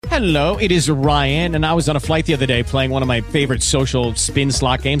Hello, it is Ryan, and I was on a flight the other day playing one of my favorite social spin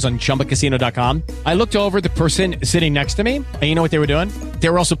slot games on ChumbaCasino.com. I looked over at the person sitting next to me, and you know what they were doing? They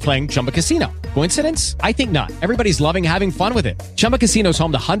were also playing Chumba Casino. Coincidence? I think not. Everybody's loving having fun with it. Chumba Casino is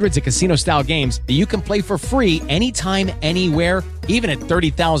home to hundreds of casino-style games that you can play for free anytime, anywhere, even at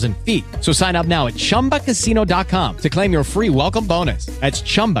 30,000 feet. So sign up now at ChumbaCasino.com to claim your free welcome bonus. That's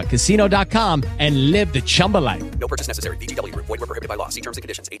ChumbaCasino.com and live the Chumba life. No purchase necessary. VGW. Void where prohibited by law. See terms and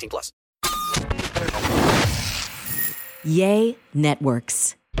conditions. 18+. Yay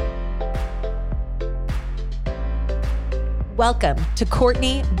Networks. Welcome to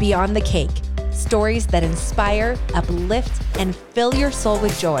Courtney Beyond the Cake. Stories that inspire, uplift, and fill your soul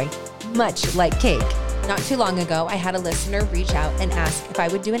with joy, much like cake. Not too long ago, I had a listener reach out and ask if I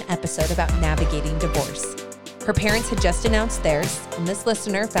would do an episode about navigating divorce. Her parents had just announced theirs, and this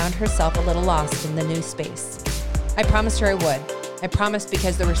listener found herself a little lost in the new space. I promised her I would. I promised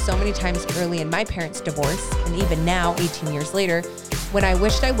because there were so many times early in my parents' divorce, and even now, 18 years later, when I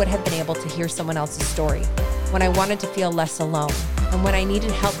wished I would have been able to hear someone else's story, when I wanted to feel less alone, and when I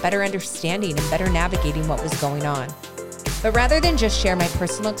needed help better understanding and better navigating what was going on. But rather than just share my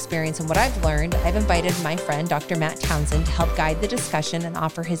personal experience and what I've learned, I've invited my friend, Dr. Matt Townsend, to help guide the discussion and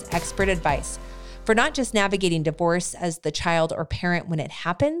offer his expert advice for not just navigating divorce as the child or parent when it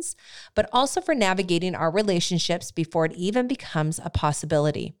happens, but also for navigating our relationships before it even becomes a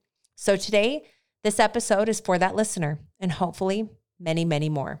possibility. So today, this episode is for that listener and hopefully many, many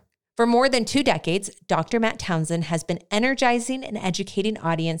more. For more than 2 decades, Dr. Matt Townsend has been energizing and educating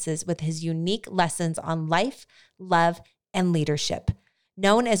audiences with his unique lessons on life, love, and leadership.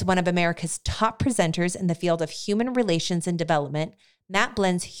 Known as one of America's top presenters in the field of human relations and development, Matt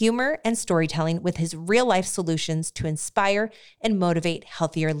blends humor and storytelling with his real-life solutions to inspire and motivate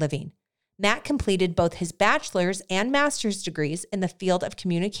healthier living. Matt completed both his bachelor's and master's degrees in the field of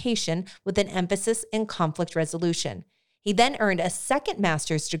communication with an emphasis in conflict resolution. He then earned a second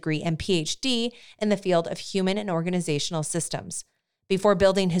master's degree and PhD in the field of human and organizational systems. Before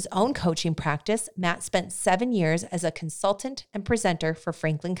building his own coaching practice, Matt spent 7 years as a consultant and presenter for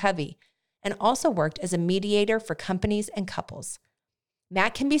Franklin Covey, and also worked as a mediator for companies and couples.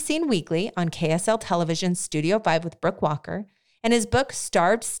 Matt can be seen weekly on KSL Television's Studio 5 with Brooke Walker, and his book,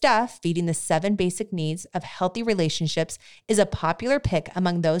 Starved Stuff, Feeding the 7 Basic Needs of Healthy Relationships, is a popular pick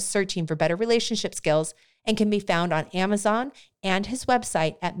among those searching for better relationship skills and can be found on Amazon and his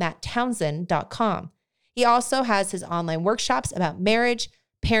website at matttownsend.com. He also has his online workshops about marriage,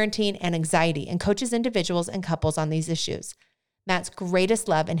 parenting, and anxiety, and coaches individuals and couples on these issues. Matt's greatest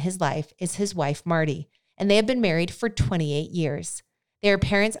love in his life is his wife, Marty, and they have been married for 28 years. They are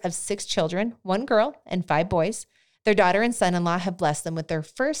parents of 6 children, 1 girl and 5 boys. Their daughter and son-in-law have blessed them with their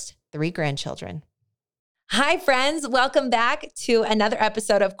first 3 grandchildren. Hi, friends. Welcome back to another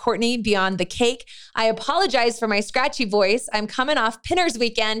episode of Courtney Beyond the Cake. I apologize for my scratchy voice. I'm coming off Pinners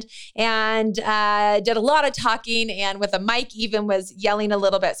weekend and did a lot of talking, and with a mic even was yelling a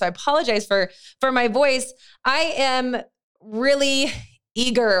little bit. So I apologize for my voice. I am really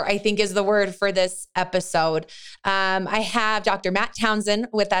eager, I think is the word for this episode. I have Dr. Matt Townsend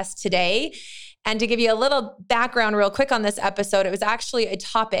with us today. And to give you a little background real quick on this episode, it was actually a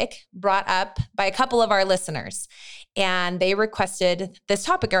topic brought up by a couple of our listeners. And they requested this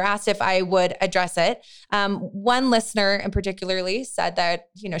topic or asked if I would address it. One listener in particularly said that,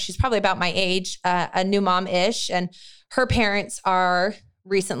 she's probably about my age, a new mom-ish, and her parents are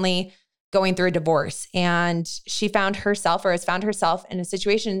recently going through a divorce, and she found herself or has found herself in a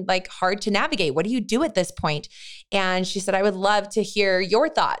situation like hard to navigate. What do you do at this point? And she said, I would love to hear your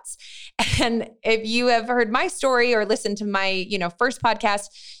thoughts. And if you have heard my story or listened to my, first podcast,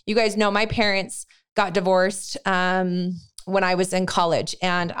 you guys know my parents got divorced when I was in college,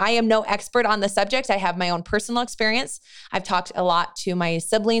 and I am no expert on the subject. I have my own personal experience. I've talked a lot to my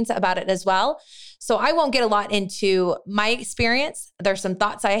siblings about it as well. So I won't get a lot into my experience. There's some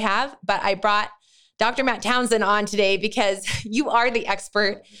thoughts I have, but I brought Dr. Matt Townsend on today because you are the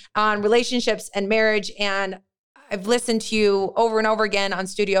expert on relationships and marriage. And I've listened to you over and over again on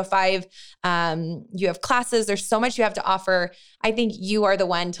Studio 5. You have classes. There's so much you have to offer. I think you are the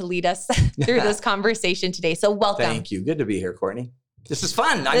one to lead us through this conversation today. So welcome. Thank you. Good to be here, Courtney. This is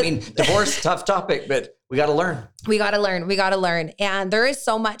fun. I mean, divorce, tough topic, but we got to learn. We got to learn. And there is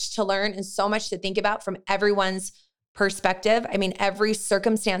so much to learn and so much to think about from everyone's perspective. I mean, every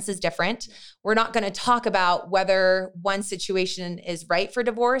circumstance is different. We're not going to talk about whether one situation is right for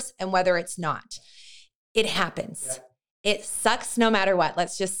divorce and whether it's not. It happens. Yeah. It sucks no matter what.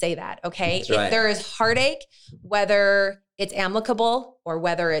 Let's just say that, okay? That's right. If there is heartache, whether it's amicable or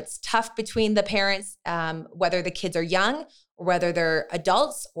whether it's tough between the parents, whether the kids are young or whether they're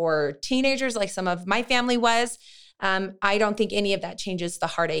adults or teenagers like some of my family was, I don't think any of that changes the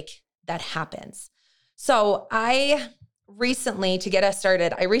heartache that happens. So to get us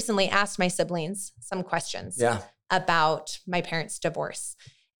started, I recently asked my siblings some questions about my parents' divorce.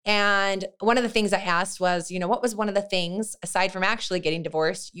 And one of the things I asked was, what was one of the things, aside from actually getting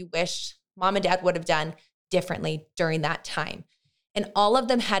divorced, you wished mom and dad would have done differently during that time? And all of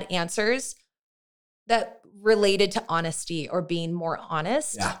them had answers that related to honesty or being more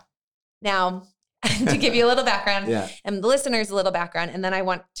honest. Yeah. Now, to give you a little background and the listeners a little background, and then I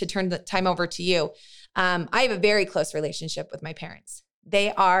want to turn the time over to you. I have a very close relationship with my parents.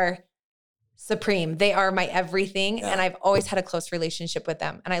 They are supreme. They are my everything. And I've always had a close relationship with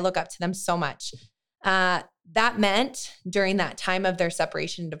them. And I look up to them so much. That meant during that time of their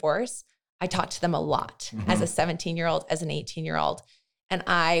separation and divorce, I talked to them a lot as a 17-year-old, as an 18-year-old. And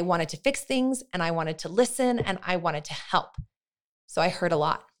I wanted to fix things and I wanted to listen and I wanted to help. So I heard a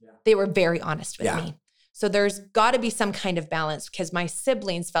lot. They were very honest with me. So there's got to be some kind of balance because my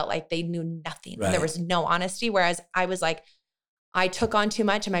siblings felt like they knew nothing. Right. And there was no honesty. Whereas I was like, I took on too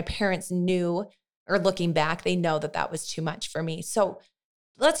much and my parents knew, or looking back, they know that was too much for me. So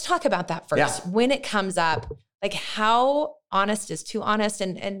let's talk about that first. Yeah. When it comes up, like how honest is too honest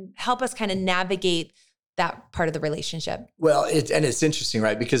and help us kind of navigate that part of the relationship. Well, it's interesting,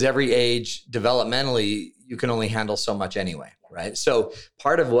 right? Because every age developmentally, you can only handle so much anyway, right? So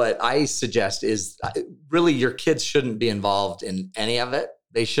part of what I suggest is really your kids shouldn't be involved in any of it.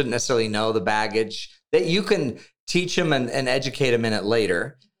 They shouldn't necessarily know the baggage that you can teach them and educate them in it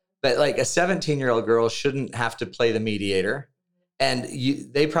later. But like a 17-year-old girl shouldn't have to play the mediator. And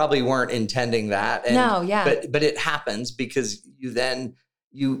they probably weren't intending that. And, But it happens because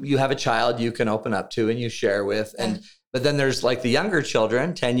you have a child you can open up to and you share with. But then there's like the younger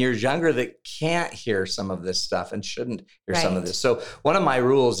children, 10 years younger, that can't hear some of this stuff and shouldn't hear some of this. So one of my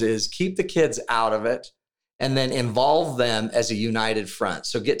rules is keep the kids out of it and then involve them as a united front.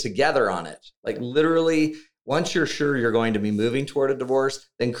 So get together on it. Like literally, once you're sure you're going to be moving toward a divorce,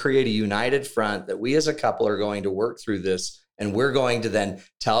 then create a united front that we as a couple are going to work through this. And we're going to then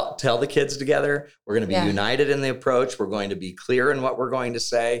tell the kids together. We're going to be united in the approach. We're going to be clear in what we're going to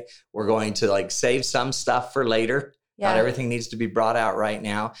say. We're going to like save some stuff for later. Not everything needs to be brought out right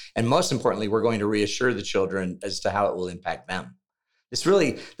now. And most importantly, we're going to reassure the children as to how it will impact them. It's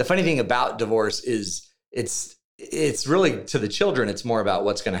really, the funny thing about divorce is it's really to the children, it's more about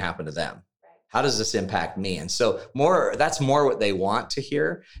what's going to happen to them. How does this impact me? And so that's more what they want to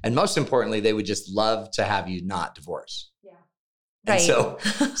hear. And most importantly, they would just love to have you not divorce. Right.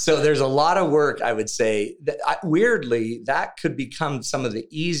 And so there's a lot of work, I would say, that weirdly, that could become some of the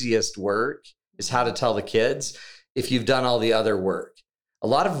easiest work is how to tell the kids if you've done all the other work. A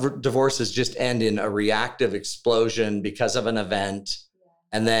lot of divorces just end in a reactive explosion because of an event,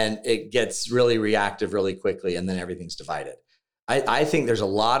 and then it gets really reactive really quickly, and then everything's divided. I think there's a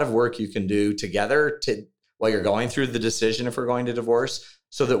lot of work you can do together while you're going through the decision if we're going to divorce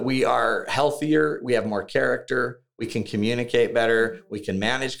so that we are healthier, we have more character, we can communicate better, we can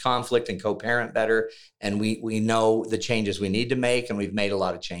manage conflict and co-parent better, and we know the changes we need to make, and we've made a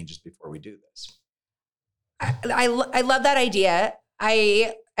lot of changes before we do this. I love that idea.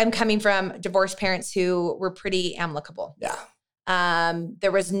 I am coming from divorced parents who were pretty amicable. Yeah.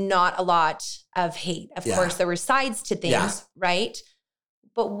 There was not a lot of hate. Of course, there were sides to things, right?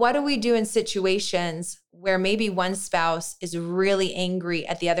 But what do we do in situations where maybe one spouse is really angry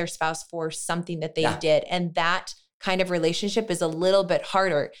at the other spouse for something that they did? And that kind of relationship is a little bit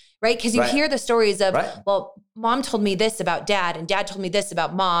harder, right? Because you hear the stories of, well, mom told me this about dad and dad told me this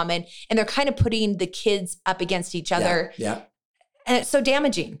about mom. And they're kind of putting the kids up against each other. Yeah. And it's so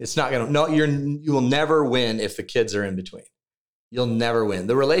damaging. It's not going to, you will never win if the kids are in between. You'll never win.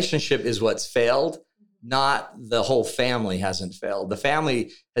 The relationship is what's failed, not the whole family hasn't failed. The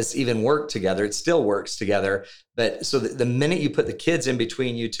family has even worked together. It still works together. But so the minute you put the kids in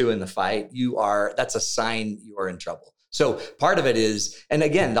between you two in the fight, that's a sign you are in trouble. So part of it is, and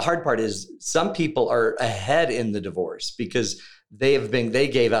again, the hard part is some people are ahead in the divorce because they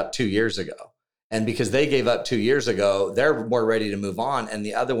gave up 2 years ago. And because they gave up 2 years ago, they're more ready to move on. And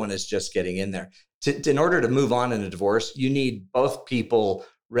the other one is just getting in there. In order to move on in a divorce, you need both people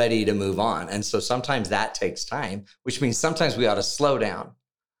ready to move on. And so sometimes that takes time, which means sometimes we ought to slow down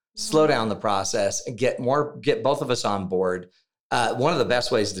the process and get both of us on board. One of the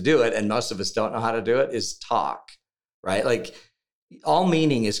best ways to do it, and most of us don't know how to do it, is talk, right? Like all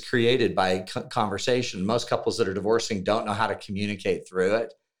meaning is created by conversation. Most couples that are divorcing don't know how to communicate through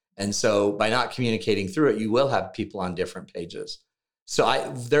it. And so by not communicating through it, you will have people on different pages.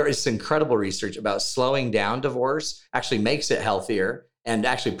 So there is incredible research about slowing down divorce actually makes it healthier and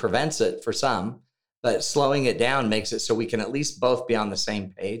actually prevents it for some, but slowing it down makes it so we can at least both be on the same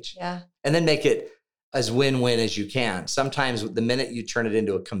page. Yeah. And then make it as win-win as you can. Sometimes the minute you turn it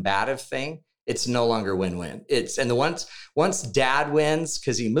into a combative thing, it's no longer win-win. Once dad wins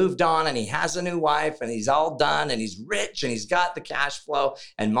because he moved on and he has a new wife and he's all done and he's rich and he's got the cash flow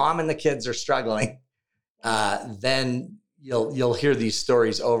and mom and the kids are struggling, then you'll hear these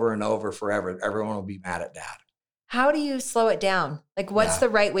stories over and over forever. Everyone will be mad at dad. How do you slow it down? Like, what's the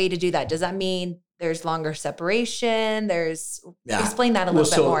right way to do that? Does that mean there's longer separation? Explain that a little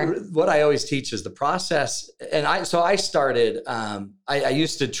bit more. What I always teach is the process. And I started, I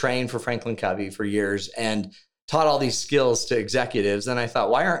used to train for Franklin Covey for years and taught all these skills to executives. And I thought,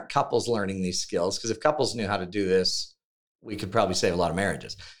 why aren't couples learning these skills? Because if couples knew how to do this, we could probably save a lot of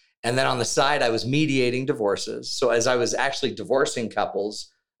marriages. And then on the side, I was mediating divorces. So as I was actually divorcing couples,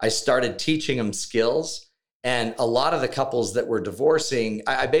 I started teaching them skills. And a lot of the couples that were divorcing,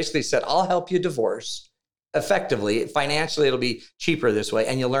 I basically said, I'll help you divorce effectively. Financially, it'll be cheaper this way.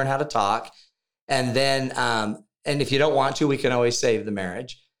 And you'll learn how to talk. And then, and if you don't want to, we can always save the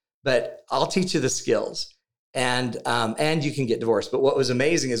marriage. But I'll teach you the skills. And you can get divorced. But what was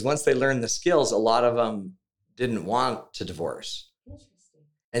amazing is once they learned the skills, a lot of them didn't want to divorce.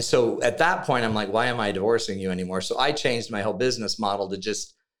 And so at that point, I'm like, why am I divorcing you anymore? So I changed my whole business model to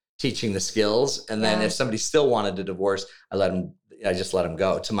just teaching the skills. And then if somebody still wanted to divorce, I just let them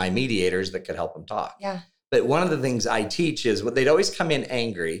go to my mediators that could help them talk. Yeah. But one of the things I teach is they'd always come in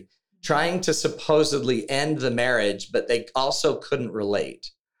angry, trying to supposedly end the marriage, but they also couldn't relate.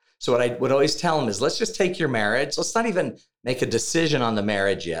 So what I would always tell them is, let's just take your marriage. Let's not even make a decision on the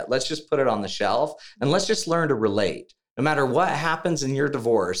marriage yet. Let's just put it on the shelf and let's just learn to relate. No matter what happens in your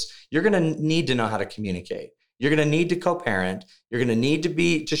divorce, you're going to need to know how to communicate. You're going to need to co-parent. You're going to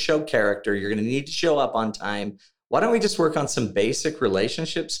need to show character. You're going to need to show up on time. Why don't we just work on some basic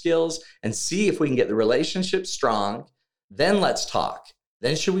relationship skills and see if we can get the relationship strong? Then let's talk.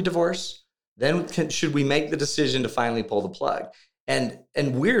 Then should we divorce? Then should we make the decision to finally pull the plug? And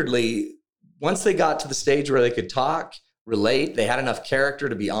weirdly, once they got to the stage where they could talk, relate, they had enough character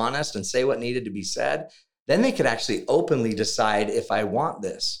to be honest and say what needed to be said, then they could actually openly decide if I want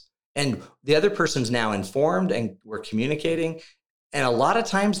this. And the other person's now informed and we're communicating. And a lot of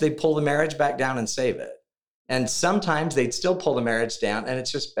times they pull the marriage back down and save it. And sometimes they'd still pull the marriage down and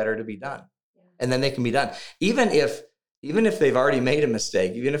it's just better to be done. And then they can be done. Even if they've already made a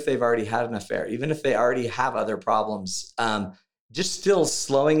mistake, even if they've already had an affair, even if they already have other problems, just still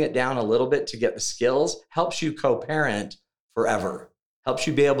slowing it down a little bit to get the skills helps you co-parent forever, helps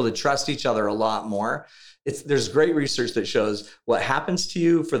you be able to trust each other a lot more. There's great research that shows what happens to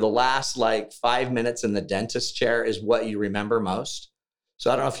you for the last 5 minutes in the dentist chair is what you remember most. So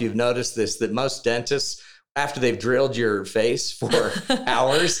I don't know if you've noticed this, that most dentists, after they've drilled your face for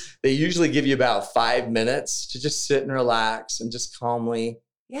hours, they usually give you about 5 minutes to just sit and relax and just calmly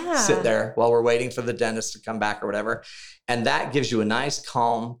sit there while we're waiting for the dentist to come back or whatever. And that gives you a nice,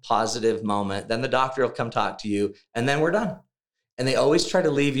 calm, positive moment. Then the doctor will come talk to you and then we're done. And they always try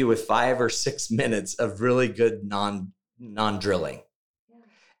to leave you with 5 or 6 minutes of really good non-drilling. Yeah.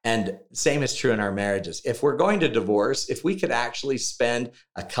 And same is true in our marriages. If we're going to divorce, if we could actually spend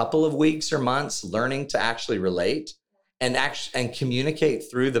a couple of weeks or months learning to actually relate and communicate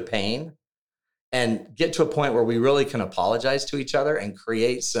through the pain and get to a point where we really can apologize to each other and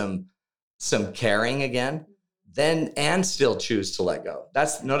create some caring again, then and still choose to let go.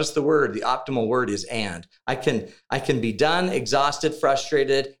 Notice the optimal word is and. I can be done, exhausted,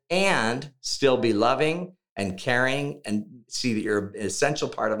 frustrated, and still be loving and caring and see that you're an essential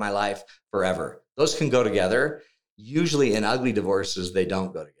part of my life forever. Those can go together. Usually in ugly divorces, they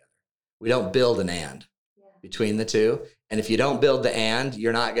don't go together. We don't build an and between the two. And if you don't build the and,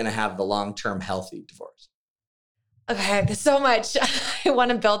 you're not going to have the long-term healthy divorce. Okay, there's so much I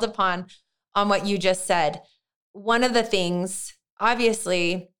want to build upon what you just said. One of the things,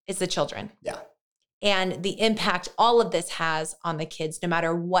 obviously, is the children. Yeah. And the impact all of this has on the kids, no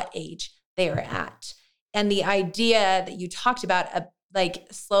matter what age they are at. And the idea that you talked about,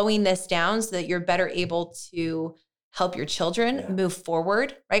 slowing this down so that you're better able to help your children move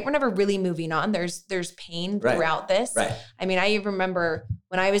forward, right? We're never really moving on. There's pain throughout this. Right. I mean, I remember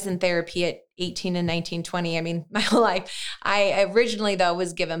when I was in therapy at 18 and 19, 20, my whole life, I originally, though,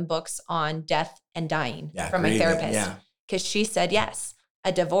 was given books on death and dying from my therapist. Because she said, yes,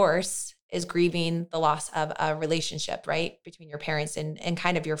 a divorce is grieving the loss of a relationship, right? Between your parents and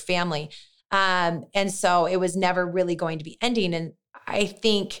kind of your family. And so it was never really going to be ending. And I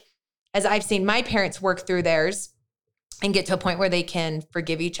think as I've seen my parents work through theirs, and get to a point where they can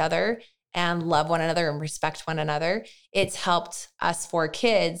forgive each other and love one another and respect one another, it's helped us 4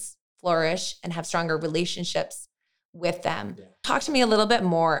 kids flourish and have stronger relationships with them. Yeah. Talk to me a little bit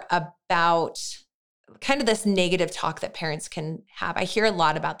more about kind of this negative talk that parents can have. I hear a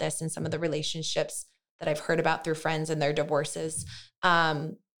lot about this in some of the relationships that I've heard about through friends and their divorces.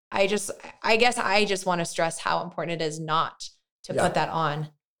 I guess I just want to stress how important it is not to put that on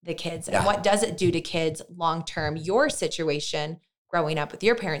the kids. And what does it do to kids long-term? Your situation growing up with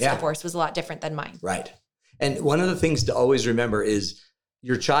your parents' divorce was a lot different than mine. Right. And one of the things to always remember is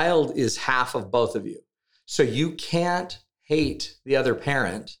your child is half of both of you. So you can't hate the other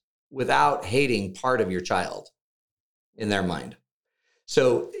parent without hating part of your child in their mind.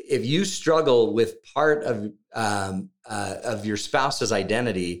 So if you struggle with part of your spouse's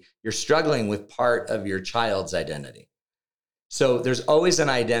identity, you're struggling with part of your child's identity. So there's always an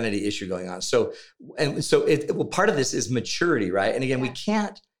identity issue going on. So part of this is maturity, right? And again,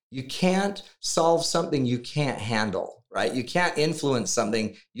 you can't solve something you can't handle, right? You can't influence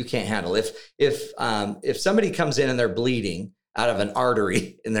something you can't handle. If somebody comes in and they're bleeding out of an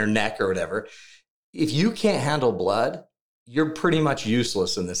artery in their neck or whatever, if you can't handle blood, you're pretty much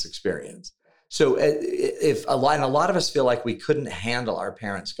useless in this experience. So a lot of us feel like we couldn't handle our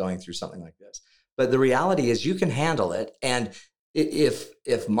parents going through something like this. But the reality is you can handle it. And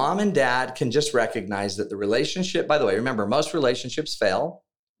if mom and dad can just recognize that the relationship, by the way, remember, most relationships fail.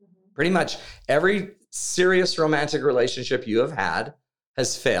 Mm-hmm. Pretty much every serious romantic relationship you have had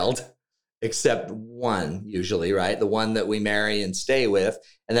has failed, except one usually, right? The one that we marry and stay with.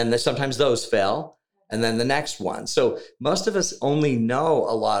 And then sometimes those fail. And then the next one. So most of us only know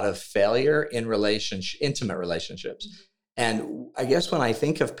a lot of failure in intimate relationships. Mm-hmm. And I guess when I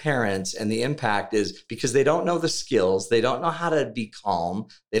think of parents and the impact is because they don't know the skills, they don't know how to be calm,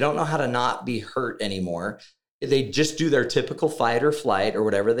 they don't know how to not be hurt anymore. They just do their typical fight or flight or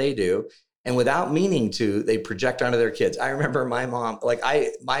whatever they do. And without meaning to, they project onto their kids. I remember my mom,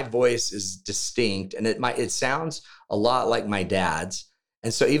 my voice is distinct and it sounds a lot like my dad's.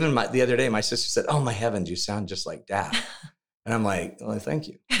 And so even the other day, my sister said, "Oh my heavens, you sound just like Dad." And I'm like, "Well, thank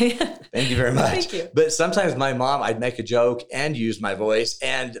you. Thank you very much." Thank you. But sometimes my mom, I'd make a joke and use my voice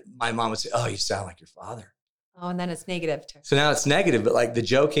and my mom would say, "Oh, you sound like your father." Oh, and then it's negative too. So now it's negative, but like the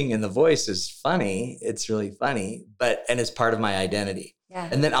joking in the voice is funny. It's really funny, and it's part of my identity. Yeah.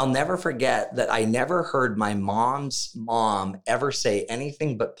 And then I'll never forget that I never heard my mom's mom ever say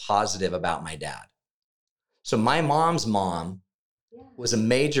anything but positive about my dad. So my mom's mom was a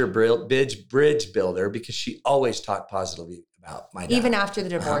major bridge builder because she always talked positively about my dad. Even after the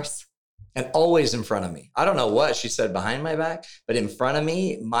divorce. And always in front of me. I don't know what she said behind my back, but in front of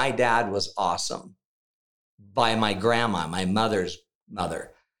me, my dad was awesome. By my grandma, my mother's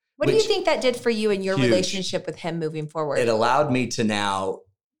mother. What do you think that did for you in your relationship with him moving forward? It allowed me to now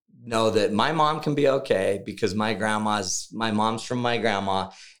know that my mom can be okay because my mom's from my grandma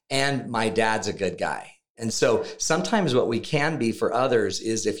and my dad's a good guy. And so sometimes what we can be for others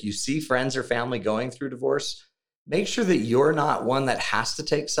is if you see friends or family going through divorce, make sure that you're not one that has to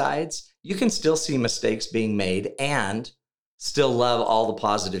take sides. You can still see mistakes being made and still love all the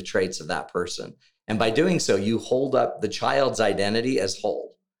positive traits of that person. And by doing so, you hold up the child's identity as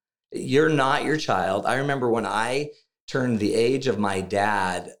whole. You're not your child. I remember when I turned the age of my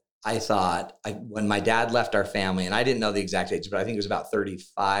dad, I thought when my dad left our family, and I didn't know the exact age, but I think it was about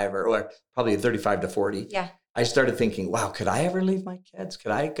 35 or probably 35 to 40. Yeah. I started thinking, wow, could I ever leave my kids?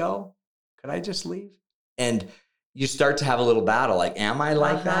 Could I go? Could I just leave? And you start to have a little battle. Like, am I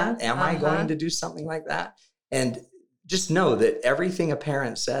like that? Am I going to do something like that? And just know that everything a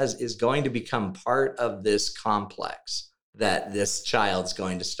parent says is going to become part of this complex that this child's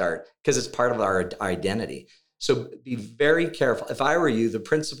going to start because it's part of our identity. So be very careful. If I were you, the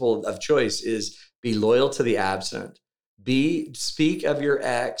principle of choice is be loyal to the absent. Speak of your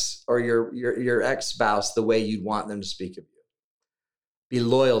ex or your ex-spouse the way you'd want them to speak of you. Be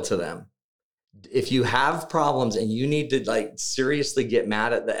loyal to them. If you have problems and you need to seriously get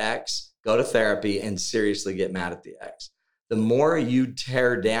mad at the ex, go to therapy and seriously get mad at the ex. The more you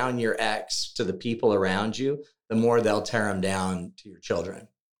tear down your ex to the people around you, the more they'll tear them down to your children.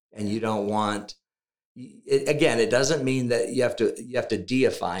 And you don't want it doesn't mean that you have to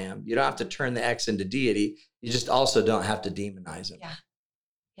deify him. You don't have to turn the ex into deity. You just also don't have to demonize him. Yeah.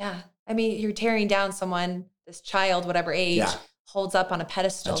 Yeah. I mean, you're tearing down someone, this child, whatever age, holds up on a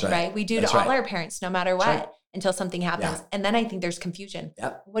pedestal, right? We do to all our parents, no matter what, until something happens. Yeah. And then I think there's confusion.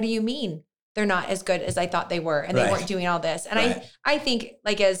 Yep. What do you mean they're not as good as I thought they were and they weren't doing all this? And I think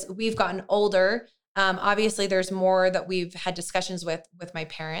as we've gotten older, obviously there's more that we've had discussions with my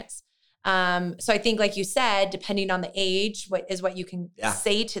parents. So I think, like you said, depending on the age, what you can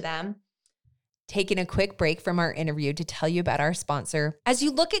say to them. Taking a quick break from our interview to tell you about our sponsor. As you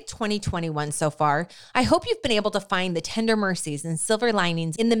look at 2021 so far, I hope you've been able to find the tender mercies and silver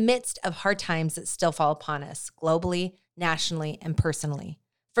linings in the midst of hard times that still fall upon us globally, nationally, and personally.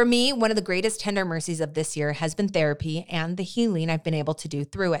 For me, one of the greatest tender mercies of this year has been therapy and the healing I've been able to do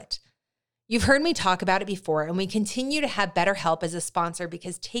through it. You've heard me talk about it before, and we continue to have BetterHelp as a sponsor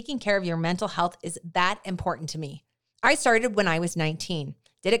because taking care of your mental health is that important to me. I started when I was 19.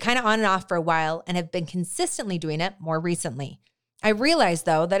 Did it kind of on and off for a while and have been consistently doing it more recently. I realized,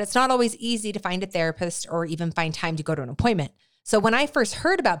 though, that it's not always easy to find a therapist or even find time to go to an appointment. So when I first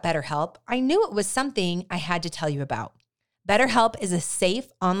heard about BetterHelp, I knew it was something I had to tell you about. BetterHelp is a safe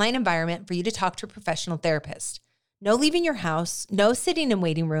online environment for you to talk to a professional therapist. No leaving your house, no sitting in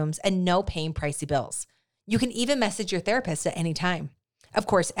waiting rooms, and no paying pricey bills. You can even message your therapist at any time. Of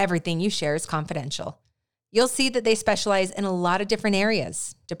course, everything you share is confidential. You'll see that they specialize in a lot of different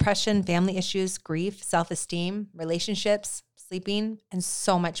areas: depression, family issues, grief, self-esteem, relationships, sleeping, and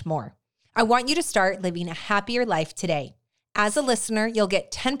so much more. I want you to start living a happier life today. As a listener, you'll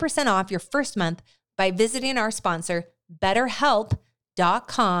get 10% off your first month by visiting our sponsor,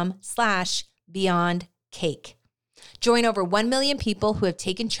 BetterHelp.com/BeyondCake. Join over 1 million people who have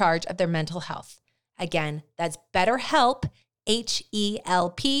taken charge of their mental health. Again, that's BetterHelp,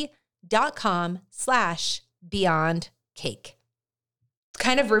 HELP.com/BeyondCake.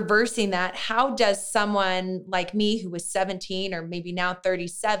 Kind of reversing that, how does someone like me who was 17 or maybe now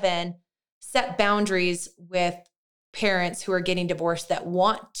 37 set boundaries with parents who are getting divorced that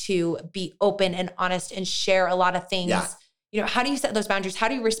want to be open and honest and share a lot of things? Yeah. You know, how do you set those boundaries? How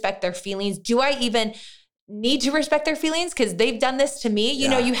do you respect their feelings? Do I even need to respect their feelings? Because they've done this to me. You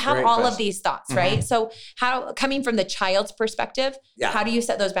know, you have all of these thoughts, right? So how, coming from the child's perspective, how do you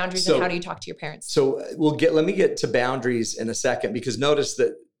set those boundaries and how do you talk to your parents? So let me get to boundaries in a second, because notice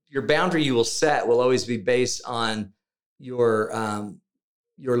that your boundary you will set will always be based on your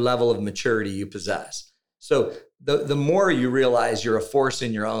level of maturity you possess. So the more you realize you're a force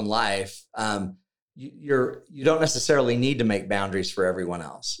in your own life, you don't necessarily need to make boundaries for everyone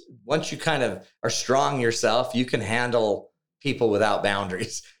else. Once you kind of are strong yourself, you can handle people without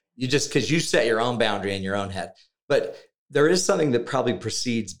boundaries. Because you set your own boundary in your own head. But there is something that probably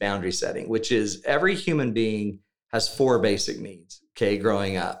precedes boundary setting, which is every human being has 4 basic needs. Okay,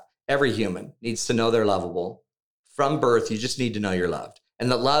 growing up, every human needs to know they're lovable. From birth, you just need to know you're loved,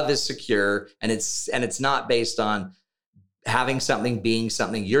 and that love is secure, and it's not based on having something, being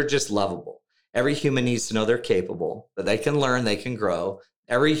something. You're just lovable. Every human needs to know they're capable, that they can learn, they can grow.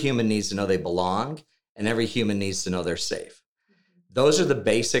 Every human needs to know they belong, and every human needs to know they're safe. Those are the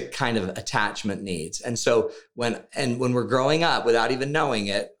basic kind of attachment needs. And so when we're growing up without even knowing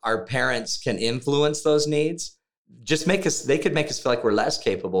it, our parents can influence those needs. They could make us feel like we're less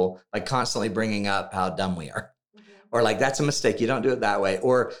capable by constantly bringing up how dumb we are. Or like, that's a mistake, you don't do it that way,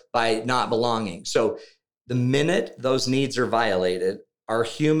 or by not belonging. So the minute those needs are violated, our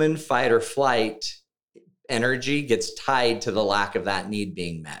human fight or flight energy gets tied to the lack of that need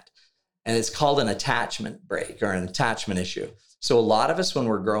being met. And it's called an attachment break or an attachment issue. So a lot of us, when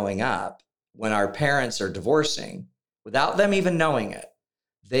we're growing up, when our parents are divorcing, without them even knowing it,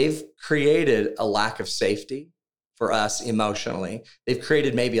 they've created a lack of safety for us emotionally. They've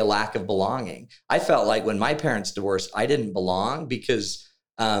created maybe a lack of belonging. I felt like when my parents divorced, I didn't belong because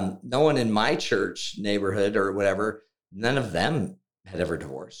no one in my church neighborhood or whatever, none of them had ever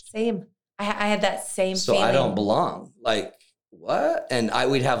divorced. Same. I had that same feeling. So I don't belong. Like, what? And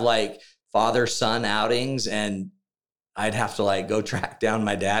we'd have like father-son outings, and I'd have to like go track down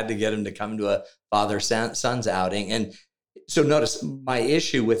my dad to get him to come to a father-son's outing. And so notice my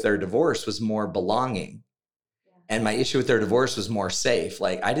issue with their divorce was more belonging. And my issue with their divorce was more safe.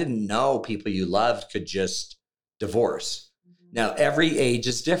 Like, I didn't know people you loved could just divorce. Now, every age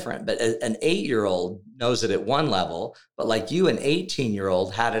is different, but an 8-year-old knows it at one level, but like you, an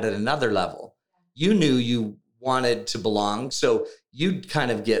 18-year-old had it at another level. You knew you wanted to belong, so you'd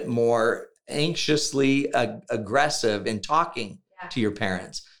kind of get more anxiously aggressive in talking to your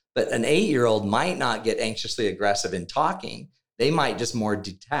parents. But an 8-year-old might not get anxiously aggressive in talking. They might just more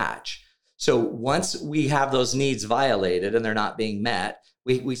detach. So once we have those needs violated and they're not being met,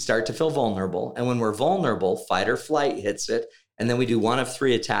 we start to feel vulnerable. And when we're vulnerable, fight or flight hits it. And then we do one of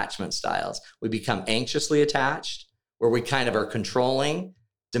 3 attachment styles. We become anxiously attached, where we kind of are controlling,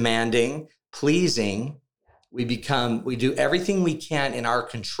 demanding, pleasing. We do everything we can in our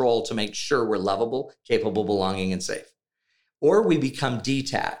control to make sure we're lovable, capable, belonging, and safe. Or we become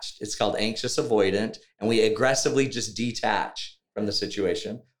detached. It's called anxious avoidant, and we aggressively just detach from the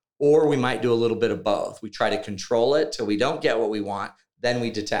situation. Or we might do a little bit of both. We try to control it till we don't get what we want, then we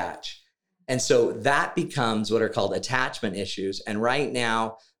detach. And so that becomes what are called attachment issues. And right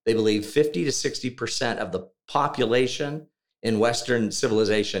now, they believe 50 to 60% of the population in Western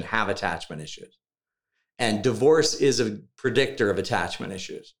civilization have attachment issues. And divorce is a predictor of attachment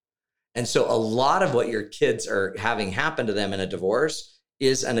issues. And so a lot of what your kids are having happen to them in a divorce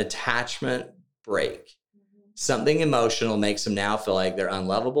is an attachment break. Something emotional makes them now feel like they're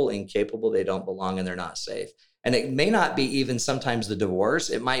unlovable, incapable, they don't belong, and they're not safe. And it may not be even sometimes the divorce.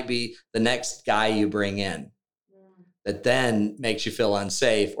 It might be the next guy you bring in that then makes you feel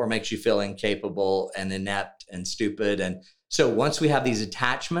unsafe or makes you feel incapable and inept and stupid. And so once we have these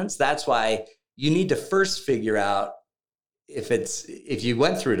attachments, that's why you need to first figure out if you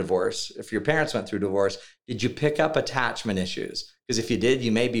went through divorce, if your parents went through divorce, did you pick up attachment issues? Because if you did,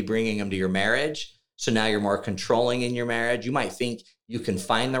 you may be bringing them to your marriage. So now you're more controlling in your marriage. You might think you can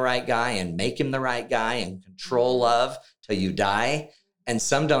find the right guy and make him the right guy and control love till you die. And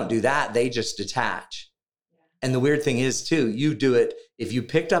some don't do that. They just detach. And the weird thing is too, you do it. If you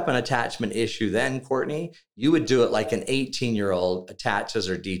picked up an attachment issue then, Courtney, you would do it like an 18-year-old attaches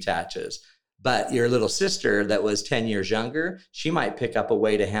or detaches. But your little sister that was 10 years younger, she might pick up a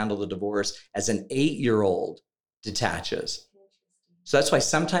way to handle the divorce as an 8-year-old detaches. So that's why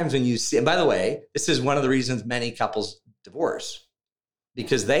sometimes when you see, and by the way, this is one of the reasons many couples divorce,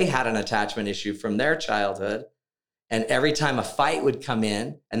 because they had an attachment issue from their childhood. And every time a fight would come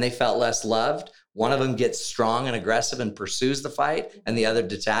in and they felt less loved, one of them gets strong and aggressive and pursues the fight, and the other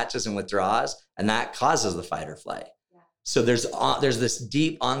detaches and withdraws, and that causes the fight or flight. So there's this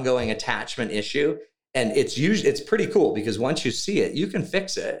deep ongoing attachment issue, and it's pretty cool because once you see it, you can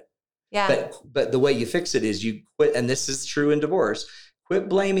fix it. Yeah. But the way you fix it is you quit, and this is true in divorce. Quit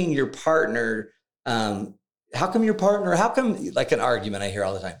blaming your partner. How come, like an argument I hear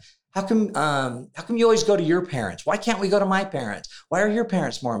all the time? How come you always go to your parents? Why can't we go to my parents? Why are your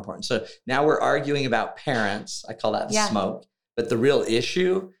parents more important? So now we're arguing about parents. I call that the smoke. But the real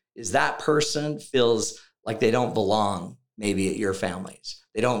issue is that person feels like they don't belong maybe at your families.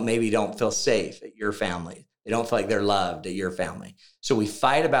 They don't feel safe at your family. They don't feel like they're loved at your family. So we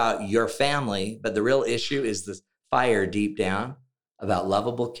fight about your family, but the real issue is the fire deep down about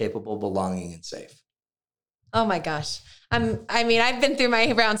lovable, capable, belonging, and safe. Oh my gosh. I've been through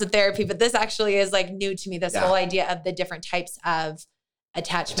my rounds of therapy, but this actually is like new to me, this whole idea of the different types of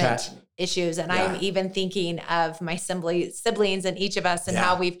attachment issues. And I'm even thinking of my siblings and each of us and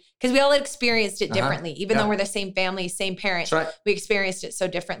how because we all experienced it differently, even though we're the same family, same parent, we experienced it so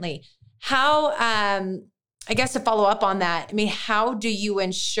differently. How, I guess to follow up on that, how do you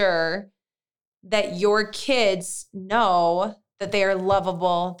ensure that your kids know that they are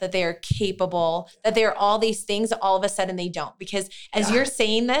lovable, that they are capable, that they are all these things, all of a sudden they don't? Because as you're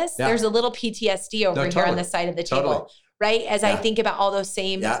saying this, there's a little PTSD over here on the side of the table, right? As I think about all those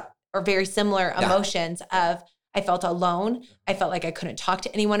same or very similar emotions of, I felt alone. I felt like I couldn't talk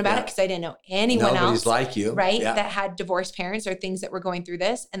to anyone about it because I didn't know anyone else like you, right? That had divorced parents or things that were going through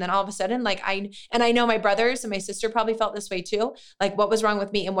this. And then all of a sudden, I know my brothers and my sister probably felt this way too. Like, what was wrong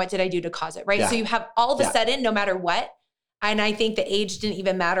with me and what did I do to cause it, right? Yeah. So you have all of a sudden, no matter what, and I think the age didn't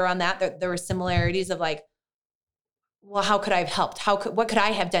even matter on that. There were similarities of like, well, how could I have helped? What could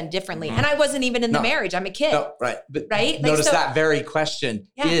I have done differently? And I wasn't even in the marriage. I'm a kid. No, right. But notice that very question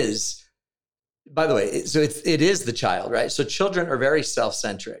is, by the way, so it is the child, right? So children are very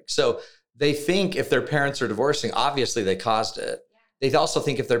self-centric. So they think if their parents are divorcing, obviously they caused it. They also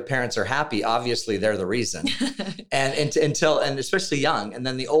think if their parents are happy, obviously they're the reason. and especially young. And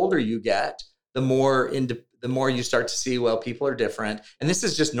then the older you get, the more you start to see, well, people are different. And this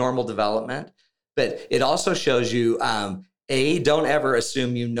is just normal development. But it also shows you, don't ever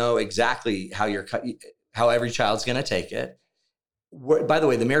assume you know exactly how every child's going to take it. By the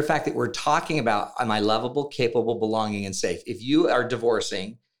way, the mere fact that we're talking about, am I lovable, capable, belonging, and safe? If you are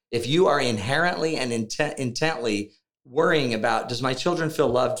divorcing, if you are inherently and intently worrying about, does my children feel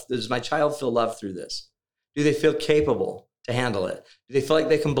loved? Does my child feel loved through this? Do they feel capable to handle it? Do they feel like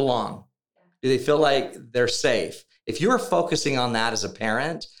they can belong? Do they feel like they're safe? If you're focusing on that as a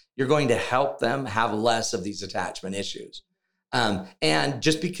parent, you're going to help them have less of these attachment issues. And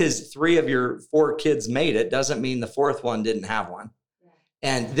just because 3 of your 4 kids made it doesn't mean the 4th one didn't have one.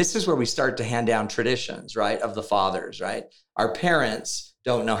 And this is where we start to hand down traditions, right, of the fathers, right? Our parents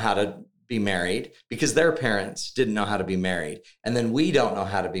don't know how to be married because their parents didn't know how to be married. And then we don't know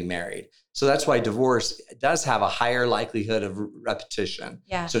how to be married. So that's why divorce does have a higher likelihood of repetition.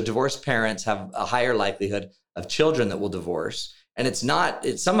 Yeah. So divorced parents have a higher likelihood of children that will divorce. And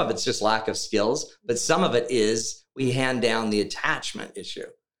some of it's just lack of skills, but some of it is we hand down the attachment issue.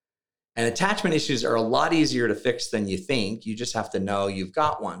 And attachment issues are a lot easier to fix than you think. You just have to know you've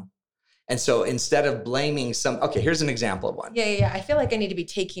got one. And so instead of blaming okay, here's an example of one. Yeah. I feel like I need to be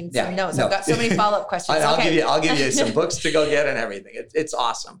taking some notes. I've got so many follow-up questions. I'll give you some books to go get and everything. It's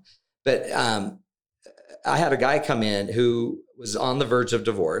awesome. But I had a guy come in who was on the verge of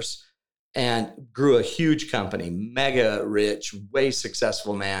divorce and grew a huge company, mega rich, way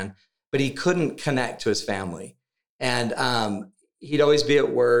successful man, but he couldn't connect to his family. And he'd always be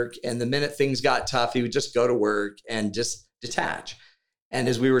at work. And the minute things got tough, he would just go to work and just detach. And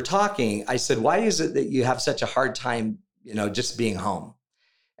as we were talking, I said, why is it that you have such a hard time, just being home?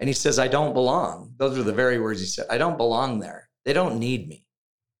 And he says, I don't belong. Those are the very words he said. I don't belong there. They don't need me.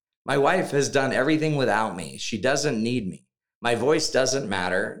 My wife has done everything without me. She doesn't need me. My voice doesn't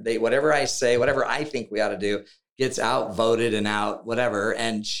matter. Whatever I say, whatever I think we ought to do gets outvoted and out whatever.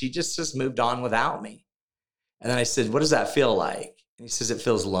 And she just moved on without me. And then I said, what does that feel like? And he says, it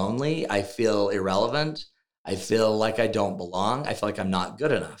feels lonely. I feel irrelevant. I feel like I don't belong. I feel like I'm not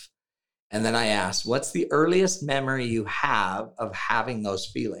good enough. And then I asked, what's the earliest memory you have of having those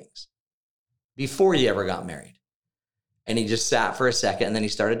feelings before you ever got married? And he just sat for a second and then he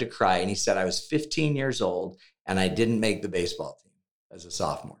started to cry. And he said, I was 15 years old and I didn't make the baseball team as a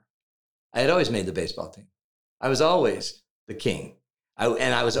sophomore. I had always made the baseball team. I was always the king.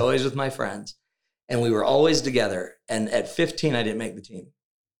 And I was always with my friends and we were always together. And at 15, I didn't make the team.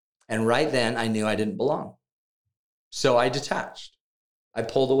 And right then I knew I didn't belong. So I detached. I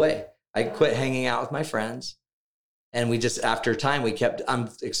pulled away. I quit hanging out with my friends. And we just, after time, I'm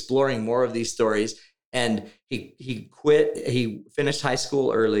exploring more of these stories. And he quit. He finished high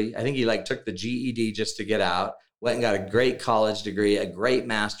school early. I think he took the GED just to get out, went and got a great college degree, a great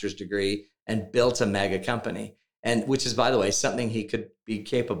master's degree, and built a mega company. And which is, by the way, something he could be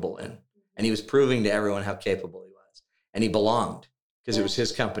capable in. And he was proving to everyone how capable he was. And he belonged because it was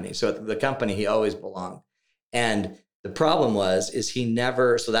his company. So at the company, he always belonged. And the problem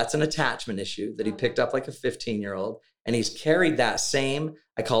so that's an attachment issue that he picked up like a 15-year-old. And he's carried that same,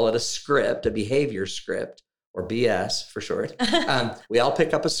 I call it a script, a behavior script, or BS for short. We all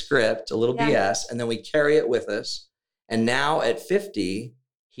pick up a script, a little BS, and then we carry it with us. And now at 50,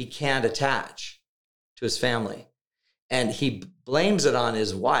 he can't attach to his family. And he blames it on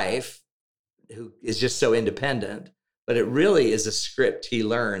his wife, who is just so independent. But it really is a script he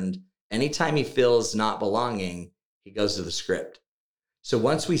learned. Anytime he feels not belonging, he goes to the script. So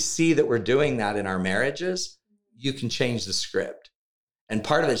once we see that we're doing that in our marriages, you can change the script. And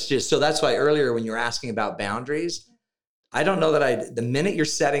part of it's just, so that's why earlier when you were asking about boundaries, I don't know that the minute you're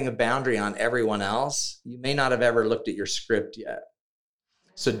setting a boundary on everyone else, you may not have ever looked at your script yet.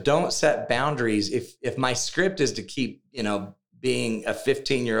 So don't set boundaries. If my script is to keep, being a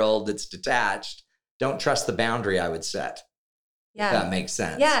 15-year-old that's detached, don't trust the boundary I would set. Yeah. If that makes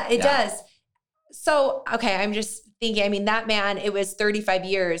sense. Yeah, it does. So, okay, I'm just thinking, that man, it was 35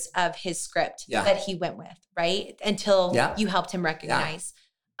 years of his script that he went with, right? Until you helped him recognize.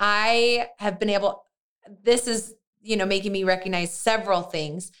 Yeah. I have been this is, making me recognize several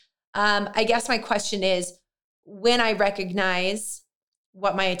things. I guess my question is, when I recognize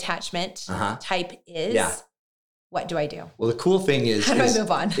what my attachment type is, what do I do? Well, the cool thing is, how do I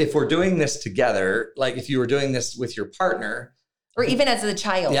move on? If we're doing this together, like if you were doing this with your partner, or even as a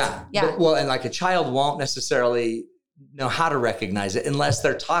child. Yeah. Well, and like a child won't necessarily know how to recognize it unless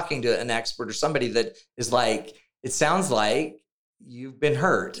they're talking to an expert or somebody that is like, it sounds like you've been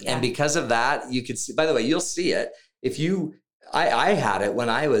hurt. Yeah. And because of that, you could see, by the way, you'll see it. I had it when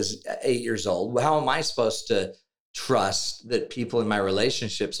I was 8 years old. How am I supposed to trust that people in my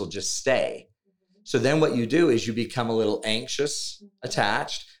relationships will just stay? So then what you do is you become a little anxious,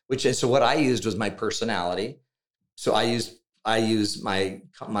 attached, so what I used was my personality. So I used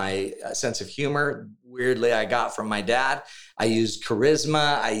my sense of humor. Weirdly, I got from my dad. I used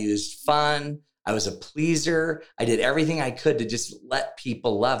charisma. I used fun. I was a pleaser. I did everything I could to just let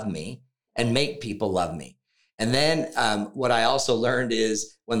people love me and make people love me. And then what I also learned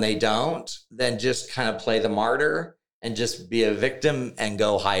is when they don't, then just kind of play the martyr and just be a victim and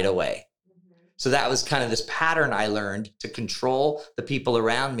go hide away. So that was kind of this pattern I learned to control the people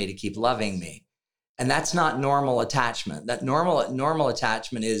around me to keep loving me. And that's not normal attachment. That normal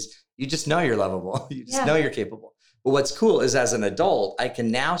attachment is you just know you're lovable. You just know you're capable. But what's cool is as an adult, I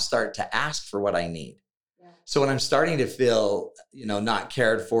can now start to ask for what I need. Yeah. So when I'm starting to feel, not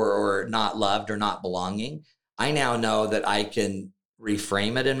cared for or not loved or not belonging, I now know that I can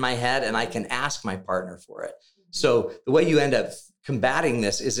reframe it in my head and I can ask my partner for it. Mm-hmm. So the way you end up combating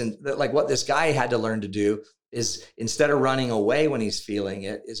this isn't like what this guy had to learn to do is instead of running away when he's feeling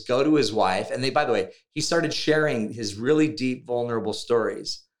it, is go to his wife. And by the way, he started sharing his really deep, vulnerable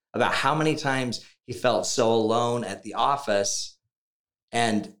stories about how many times he felt so alone at the office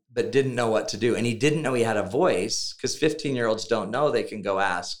but didn't know what to do. And he didn't know he had a voice, because 15-year-olds don't know they can go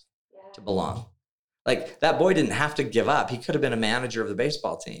ask to belong. Like, that boy didn't have to give up. He could have been a manager of the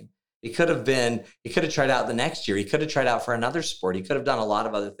baseball team. He could have tried out the next year. He could have tried out for another sport. He could have done a lot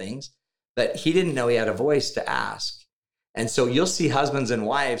of other things, but he didn't know he had a voice to ask. And so you'll see husbands and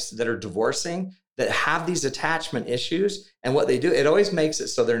wives that are divorcing that have these attachment issues. And what they do, it always makes it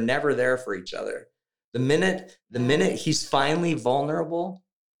so they're never there for each other. The minute he's finally vulnerable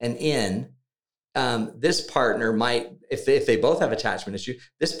and this partner might, if they both have attachment issue,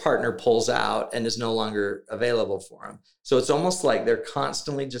 this partner pulls out and is no longer available for him. So it's almost like they're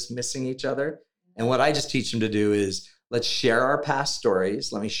constantly just missing each other. And what I just teach them to do is, let's share our past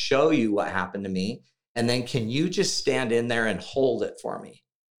stories. Let me show you what happened to me. And then can you just stand in there and hold it for me?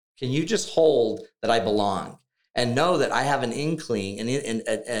 Can you just hold that I belong and know that I have an inkling,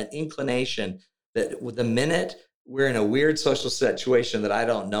 an inclination that the minute we're in a weird social situation that I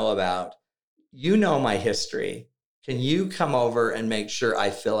don't know about, you know my history. Can you come over and make sure I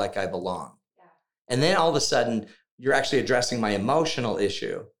feel like I belong? Yeah. And then all of a sudden, you're actually addressing my emotional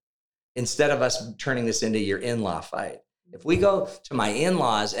issue instead of us turning this into your in-law fight. If we go to my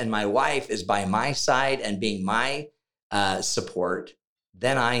in-laws and my wife is by my side and being my support,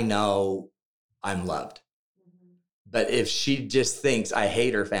 then I know I'm loved. Mm-hmm. But if she just thinks I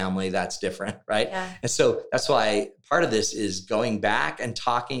hate her family, that's different, right? Yeah. And so that's why part of this is going back and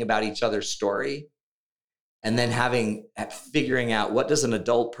talking about each other's story, and then figuring out, what does an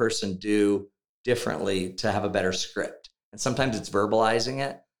adult person do differently to have a better script? And sometimes it's verbalizing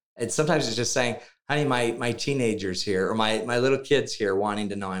it. And sometimes it's just saying, honey, my teenager's here, or my little kid's here wanting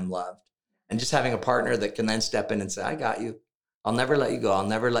to know I'm loved. And just having a partner that can then step in and say, I got you. I'll never let you go. I'll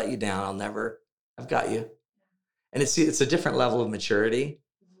never let you down. I've got you. And it's a different level of maturity.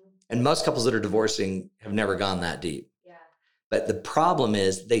 And most couples that are divorcing have never gone that deep. Yeah. But the problem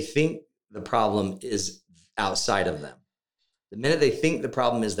is, they think the problem is outside of them. The minute they think the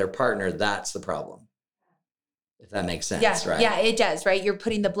problem is their partner, that's the problem. If that makes sense, right? Yeah, it does, right? You're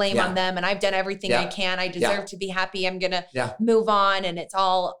putting the blame on them, and I've done everything I can. I deserve to be happy. I'm going to move on, and it's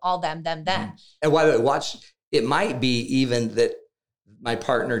all them. Mm-hmm. And by the way, it might be even that my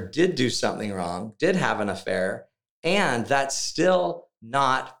partner did do something wrong, did have an affair, and that's still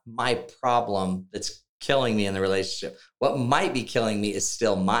not my problem that's killing me in the relationship. What might be killing me is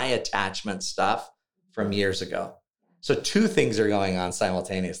still my attachment stuff from years ago. So two things are going on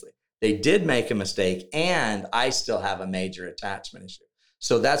simultaneously. They did make a mistake, and I still have a major attachment issue.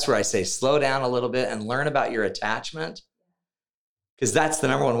 So that's where I say, slow down a little bit and learn about your attachment, because that's the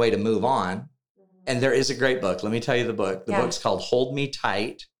number one way to move on. And there is a great book. Let me tell you the book. The book's called Hold Me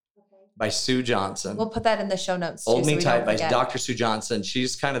Tight by Sue Johnson. We'll put that in the show notes. Hold Me Tight by Dr. Sue Johnson.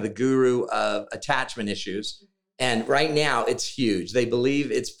 She's kind of the guru of attachment issues. And right now it's huge. They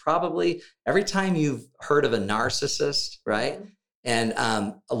believe it's probably every time you've heard of a narcissist, right? Mm-hmm. And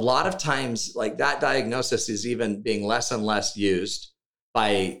a lot of times, like, that diagnosis is even being less and less used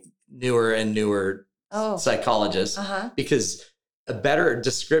by newer and newer psychologists, because a better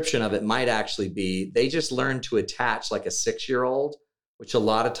description of it might actually be they just learned to attach like a 6-year-old, which a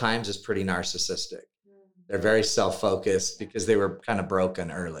lot of times is pretty narcissistic. They're very self-focused because they were kind of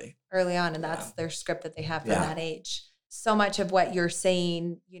broken early on, and that's their script that they have from that age. So much of what you're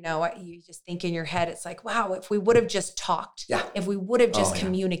saying, you just think in your head, it's like, wow, if we would have just talked, if we would have just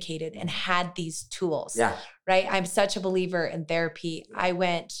communicated and had these tools, right? I'm such a believer in therapy. I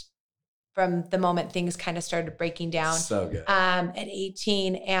went from the moment things kind of started breaking down at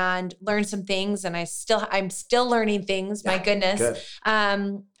 18 and learned some things. And I'm still learning things, my goodness.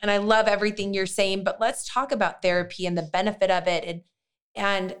 And I love everything you're saying, but let's talk about therapy and the benefit of it.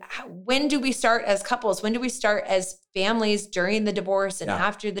 And when do we start as couples? When do we start as families during the divorce and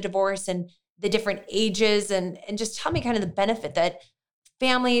after the divorce, and the different ages? And just tell me kind of the benefit that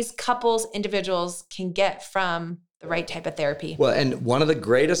families, couples, individuals can get from the right type of therapy. Well, and one of the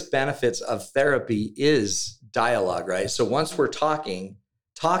greatest benefits of therapy is dialogue, right? So once we're talking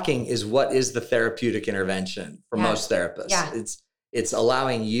is what is the therapeutic intervention for most therapists. Yeah. It's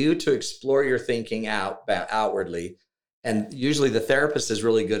allowing you to explore your thinking outwardly. And usually the therapist is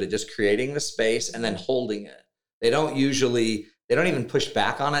really good at just creating the space and then holding it. They don't even push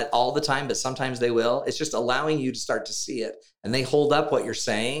back on it all the time, but sometimes they will. It's just allowing you to start to see it. And they hold up what you're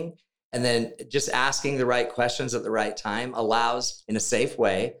saying. And then just asking the right questions at the right time in a safe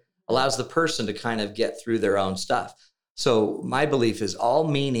way, allows the person to kind of get through their own stuff. So my belief is all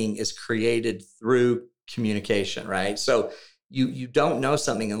meaning is created through communication, right? So you don't know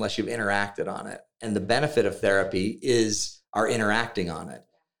something unless you've interacted on it. And the benefit of therapy is our interacting on it.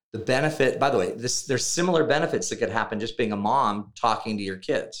 The benefit, by the way, there's similar benefits that could happen just being a mom talking to your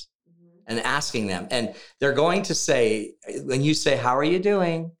kids and asking them. And they're going to say, when you say, how are you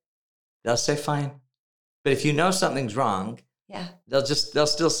doing? They'll say, fine. But if you know something's wrong, they'll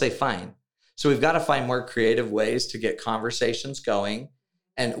still say fine. So we've got to find more creative ways to get conversations going.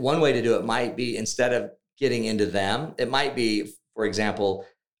 And one way to do it might be, instead of getting into them, it might be, for example,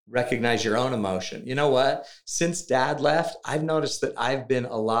 recognize your own emotion. You know what? Since dad left, I've noticed that I've been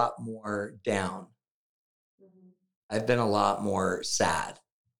a lot more down. I've been a lot more sad.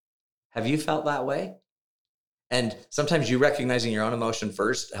 Have you felt that way? And sometimes you recognizing your own emotion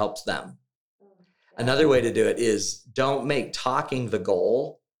first helps them. Another way to do it is don't make talking the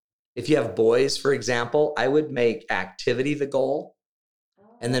goal. If you have boys, for example, I would make activity the goal.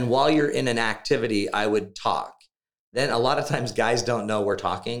 And then while you're in an activity, I would talk. Then a lot of times guys don't know we're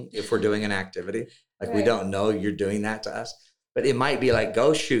talking if we're doing an activity. Like we don't know you're doing that to us. But it might be like,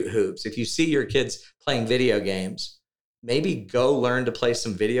 go shoot hoops. If you see your kids playing video games, maybe go learn to play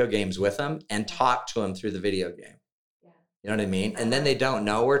some video games with them and talk to them through the video game. You know what I mean? And then they don't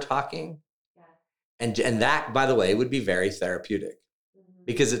know we're talking. And that, by the way, would be very therapeutic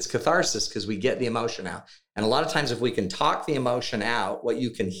because it's catharsis because we get the emotion out. And a lot of times if we can talk the emotion out, what you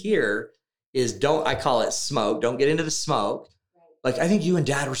can hear is I call it smoke. Don't get into the smoke. Like, I think you and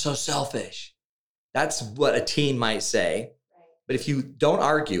dad were so selfish. That's what a teen might say. But if you don't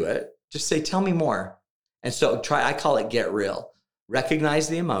argue it, just say, tell me more. And so I call it get real. Recognize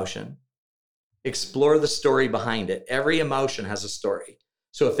the emotion. Explore the story behind it. Every emotion has a story.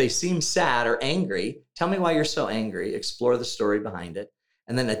 So if they seem sad or angry, tell me why you're so angry. Explore the story behind it.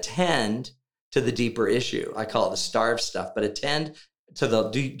 And then attend to the deeper issue. I call it the starve stuff, but attend to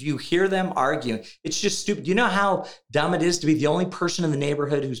do you hear them arguing? It's just stupid. Do you know how dumb it is to be the only person in the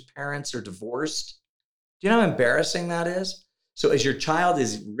neighborhood whose parents are divorced? Do you know how embarrassing that is? So as your child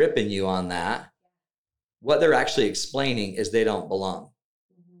is ripping you on that, what they're actually explaining is they don't belong.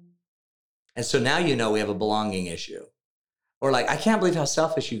 And so now you know we have a belonging issue. Or like, I can't believe how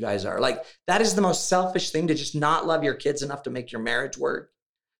selfish you guys are. Like, that is the most selfish thing, to just not love your kids enough to make your marriage work.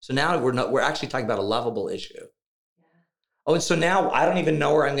 So now we're actually talking about a lovable issue. Oh, and so now I don't even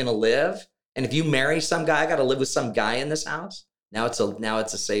know where I'm going to live. And if you marry some guy, I got to live with some guy in this house. Now it's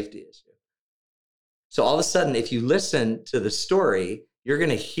a safety issue. So all of a sudden, if you listen to the story, you're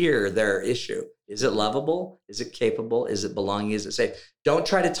going to hear their issue. Is it lovable? Is it capable? Is it belonging? Is it safe? Don't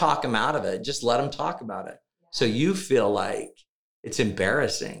try to talk them out of it. Just let them talk about it. So you feel like it's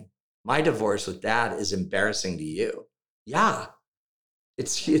embarrassing. My divorce with dad is embarrassing to you. Yeah,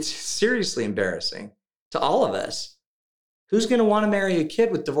 it's seriously embarrassing to all of us. Who's going to want to marry a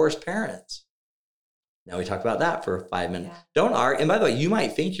kid with divorced parents? Now we talk about that for 5 minutes. Don't argue. And by the way, you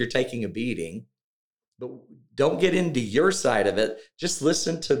might think you're taking a beating, but don't get into your side of it. Just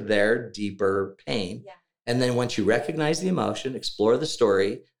listen to their deeper pain. And then once you recognize the emotion, explore the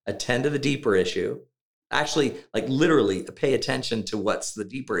story, attend to the deeper issue, actually, like literally pay attention to what's the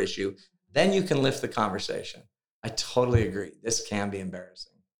deeper issue, then you can lift the conversation. I totally agree. This can be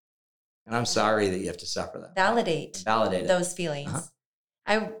embarrassing. And I'm sorry that you have to suffer that. Validate those feelings. Uh-huh.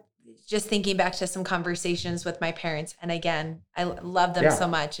 I just thinking back to some conversations with my parents. And again, I love them so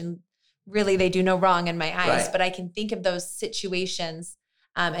much. And really, they do no wrong in my eyes. Right. But I can think of those situations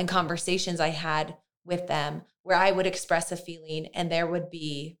and conversations I had with them where I would express a feeling and there would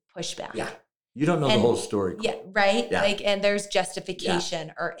be pushback. Yeah. You don't know the whole story. Yeah, right? Yeah. Like, and there's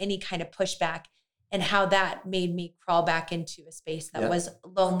justification or any kind of pushback, and how that made me crawl back into a space that was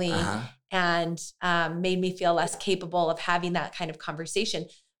lonely and made me feel less capable of having that kind of conversation.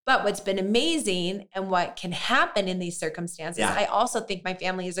 But what's been amazing and what can happen in these circumstances, I also think my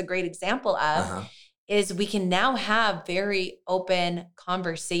family is a great example of, is we can now have very open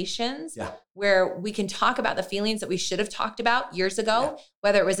conversations where we can talk about the feelings that we should have talked about years ago,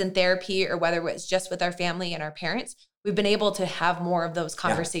 whether it was in therapy or whether it was just with our family and our parents. We've been able to have more of those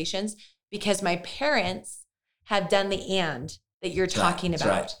conversations because my parents have done the and that you're talking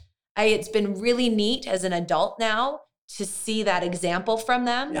about. It's been really neat as an adult now to see that example from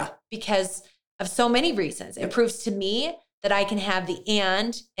them because of so many reasons. It proves to me that I can have the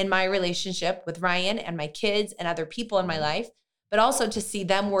and in my relationship with Ryan and my kids and other people in my life, but also to see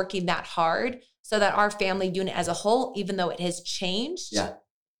them working that hard so that our family unit as a whole, even though it has changed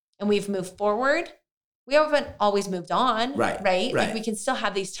and we've moved forward, we haven't always moved on, right? Like we can still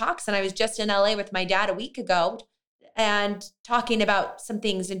have these talks. And I was just in LA with my dad a week ago and talking about some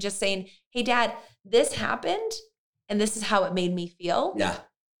things and just saying, hey, Dad, this happened and this is how it made me feel.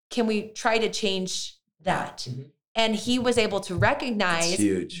 Can we try to change that? And he was able to recognize,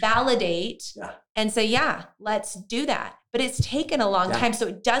 validate, and say, yeah, let's do that. But it's taken a long time. So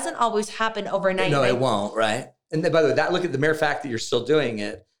it doesn't always happen overnight. No, it won't, right? And then, by the way, look at the mere fact that you're still doing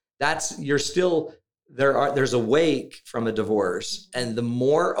it. There's a wake from a divorce. And the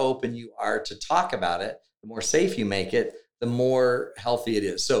more open you are to talk about it, the more safe you make it, the more healthy it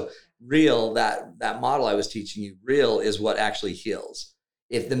is. So real, that model I was teaching you, real is what actually heals.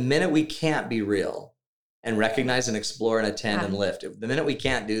 If the minute we can't be real and recognize and explore and attend and lift, if the minute we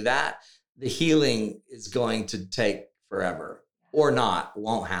can't do that, the healing is going to take forever or not,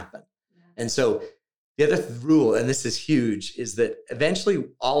 won't happen. And so the other rule, and this is huge, is that eventually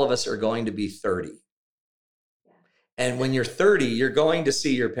all of us are going to be 30. And when you're 30, you're going to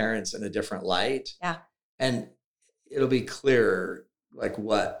see your parents in a different light. Yeah. And it'll be clearer like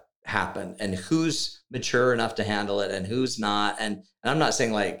what happened and who's mature enough to handle it and who's not. And I'm not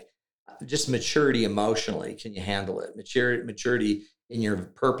saying like just maturity emotionally. Can you handle it? Maturity in your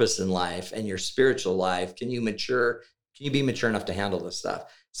purpose in life and your spiritual life. Can you be mature enough to handle this stuff?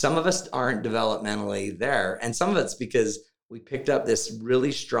 Some of us aren't developmentally there. And some of it's because we picked up this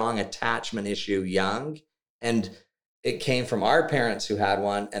really strong attachment issue young. And it came from our parents who had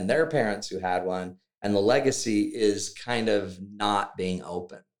one and their parents who had one. And the legacy is kind of not being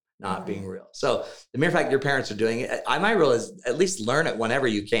open, not being real. So the mere fact your parents are doing it, my rule is at least learn it whenever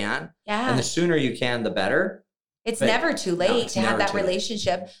you can. Yeah. And the sooner you can, the better. It's never too late to have that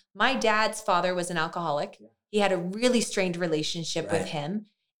relationship. My dad's father was an alcoholic. Yeah. He had a really strained relationship with him.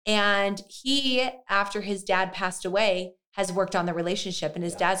 And he, after his dad passed away, has worked on the relationship and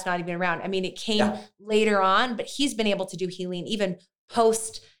his dad's not even around. I mean, it came later on, but he's been able to do healing even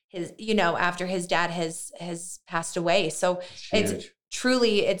post his, after his dad has passed away. So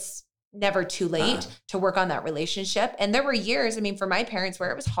it's never too late to work on that relationship. And there were years, for my parents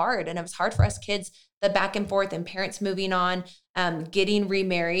where it was hard, and it was hard for us kids, the back and forth and parents moving on, getting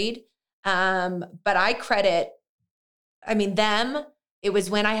remarried. But I credit, them. It was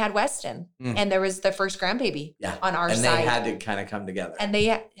when I had Weston and there was the first grandbaby on our side. And they had to kind of come together. And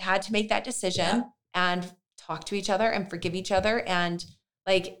they had to make that decision and talk to each other and forgive each other. And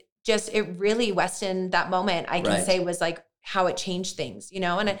Weston, that moment I can say was like how it changed things,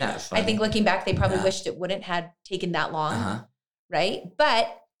 And I think looking back, they probably wished it wouldn't had taken that long. Right.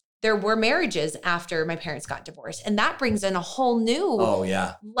 But there were marriages after my parents got divorced. And that brings in a whole new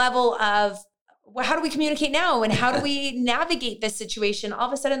level of, how do we communicate now? And how do we navigate this situation? All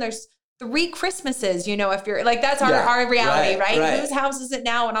of a sudden there's 3 Christmases, if you're like, that's our reality, right? Whose house is it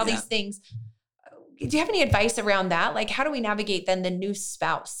now? And all these things. Do you have any advice around that? Like, how do we navigate then the new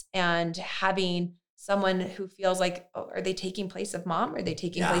spouse and having someone who feels like, are they taking place of mom? Are they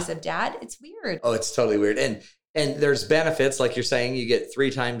taking place of dad? It's weird. Oh, it's totally weird. And there's benefits, like you're saying, you get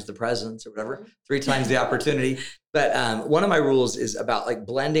 3 times the presents or whatever, 3 times the opportunity. But one of my rules is about like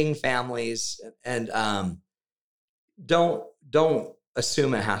blending families and don't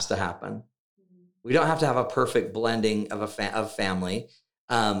assume it has to happen. We don't have to have a perfect blending of of family.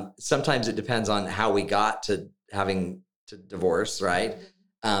 Sometimes it depends on how we got to having to divorce, right?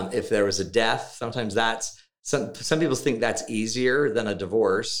 If there was a death, sometimes some people think that's easier than a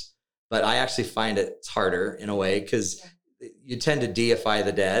divorce. But I actually find it's harder in a way because you tend to deify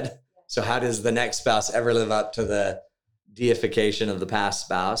the dead. So how does the next spouse ever live up to the deification of the past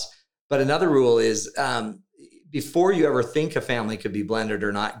spouse? But another rule is before you ever think a family could be blended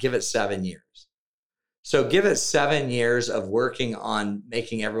or not, give it 7 years. So give it 7 years of working on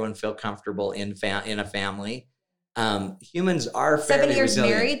making everyone feel comfortable in a family. Humans are 7 years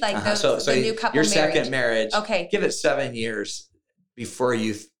resilient. Married, like the new couple your marriage. Second marriage. Okay, give it 7 years before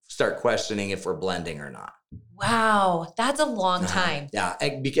you start questioning if we're blending or not. Wow, that's a long time. Yeah,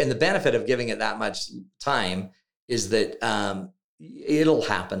 and the benefit of giving it that much time is that it'll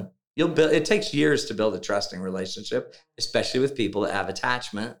happen. It takes years to build a trusting relationship, especially with people that have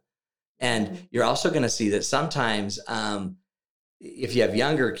attachment. And you're also going to see that sometimes if you have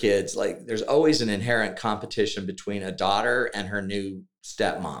younger kids, like there's always an inherent competition between a daughter and her new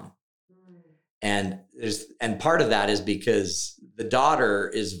stepmom. And part of that is because the daughter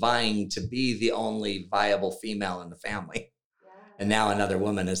is vying to be the only viable female in the family. And now another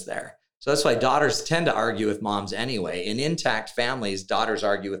woman is there. So that's why daughters tend to argue with moms anyway. In intact families, daughters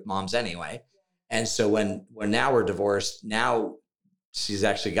argue with moms anyway. And so when now we're divorced, now she's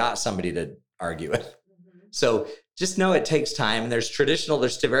actually got somebody to argue with. So just know it takes time. And there's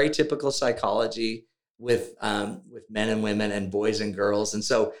very typical psychology with men and women and boys and girls. And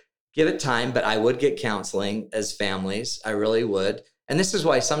so give it time, but I would get counseling as families. I really would. And this is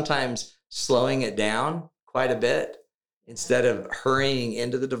why sometimes slowing it down quite a bit instead of hurrying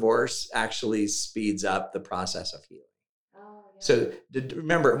into the divorce actually speeds up the process of healing. So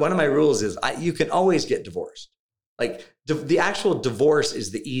remember, one of my rules is you can always get divorced. Like the actual divorce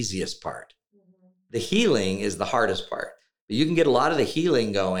is the easiest part. The healing is the hardest part. But you can get a lot of the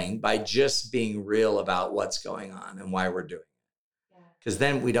healing going by just being real about what's going on and why we're doing it. Because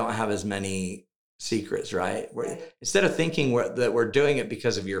then we don't have as many secrets, right? Instead of thinking that we're doing it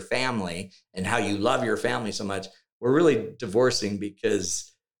because of your family and how you love your family so much, we're really divorcing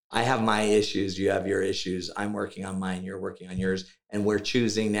because I have my issues, you have your issues, I'm working on mine, you're working on yours, and we're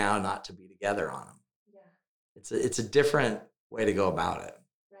choosing now not to be together on them. It's a different way to go about it.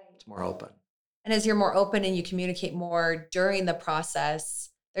 It's more open. And as you're more open and you communicate more during the process,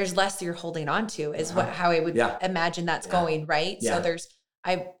 there's less you're holding on to is how I would imagine that's going, right? So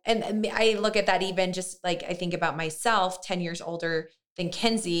I look at that even just like I think about myself, 10 years older than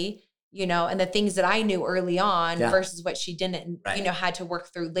Kenzie, you know, and the things that I knew early on versus what she didn't, you know, had to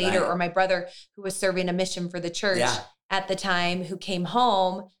work through later, or my brother who was serving a mission for the church at the time, who came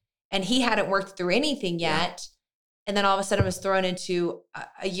home and he hadn't worked through anything yet. And then all of a sudden was thrown into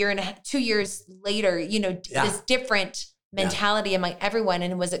a year and a half, 2 years later, you know, this different mentality among everyone,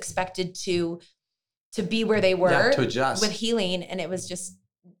 and was expected to be where they were to adjust with healing. And it was just,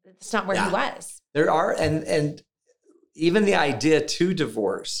 it's not where he was. There are, and even the idea to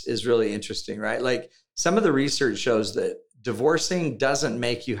divorce is really interesting, right? Like some of the research shows that divorcing doesn't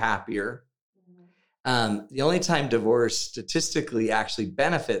make you happier. The only time divorce statistically actually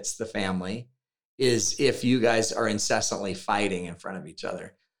benefits the family is if you guys are incessantly fighting in front of each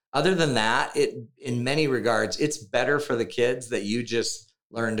other. Other than that, in many regards, it's better for the kids that you just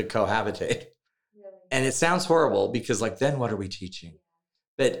learn to cohabitate. And it sounds horrible because like, then what are we teaching?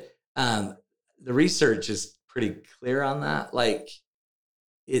 But the research is pretty clear on that. Like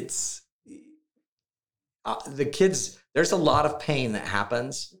it's the kids, there's a lot of pain that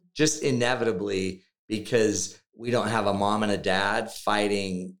happens just inevitably because we don't have a mom and a dad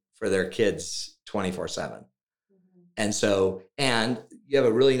fighting for their kids 24/7. And so, and you have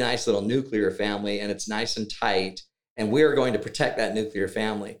a really nice little nuclear family and it's nice and tight, and we're going to protect that nuclear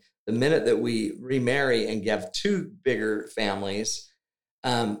family. The minute that we remarry and have two bigger families,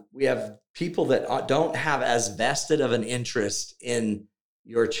 we have people that don't have as vested of an interest in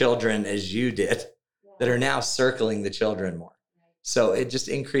your children as you did that are now circling the children more. So it just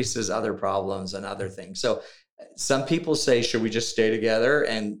increases other problems and other things. So some people say, should we just stay together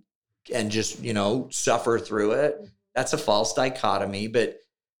and just, you know, suffer through it? That's a false dichotomy. But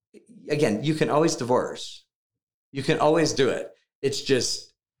again, you can always divorce. You can always do it. It's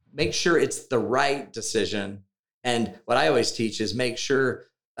just make sure it's the right decision. And what I always teach is make sure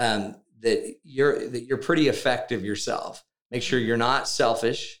that you're pretty effective yourself. Make sure you're not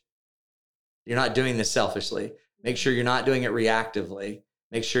selfish. You're not doing this selfishly. Make sure you're not doing it reactively.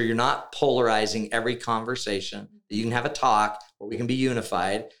 Make sure you're not polarizing every conversation, that you can have a talk where we can be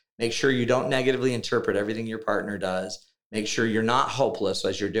unified. Make sure you don't negatively interpret everything your partner does. Make sure you're not hopeless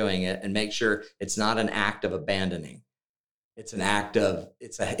as you're doing it, and make sure it's not an act of abandoning. It's an act of,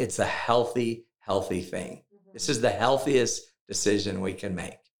 it's a healthy thing. This is the healthiest decision we can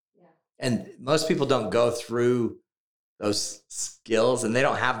make. And most people don't go through those skills, and they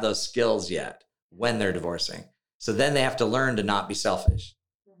don't have those skills yet when they're divorcing. So then they have to learn to not be selfish.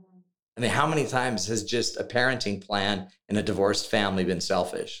 I mean, how many times has just a parenting plan in a divorced family been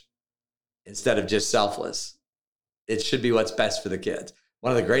selfish instead of just selfless? It should be what's best for the kids.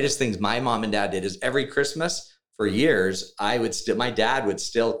 One of the greatest things my mom and dad did is every Christmas for years, my dad would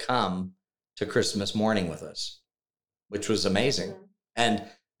still come to Christmas morning with us, which was amazing. And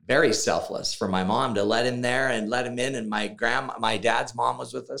very selfless for my mom to let him there and let him in. And my dad's mom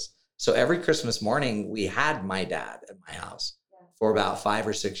was with us. So every Christmas morning we had my dad at my house for about 5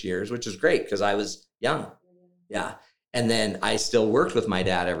 or 6 years, which was great because I was young. Yeah. And then I still worked with my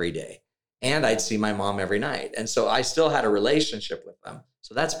dad every day, and I'd see my mom every night. And so I still had a relationship with them.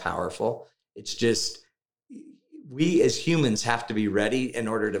 So that's powerful. It's just, we as humans have to be ready in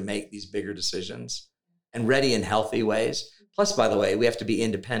order to make these bigger decisions, and ready in healthy ways. Plus, by the way, we have to be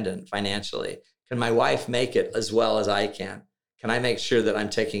independent financially. Can my wife make it as well as I can? Can I make sure that I'm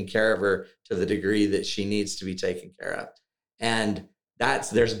taking care of her to the degree that she needs to be taken care of? And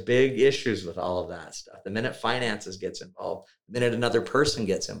there's big issues with all of that stuff. The minute finances gets involved, the minute another person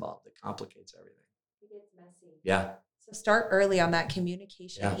gets involved, it complicates everything. It gets messy. Yeah. So start early on that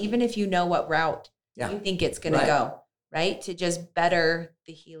communication, even if you know what route you think it's going to go, right? To just better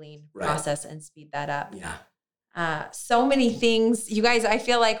the healing process and speed that up. Yeah. So many things. You guys, I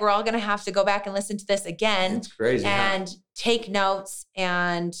feel like we're all going to have to go back and listen to this again. It's crazy. And take notes,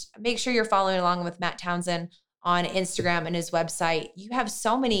 and make sure you're following along with Matt Townsend on Instagram and his website. You have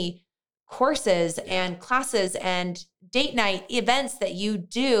so many courses and classes and date night events that you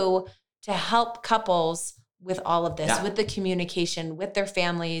do to help couples with all of this, with the communication, with their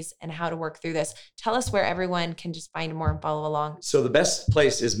families, and how to work through this. Tell us where everyone can just find more and follow along. So the best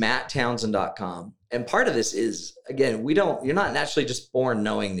place is matttownsend.com. And part of this is, again, you're not naturally just born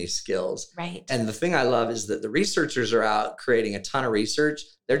knowing these skills. Right. And the thing I love is that the researchers are out creating a ton of research.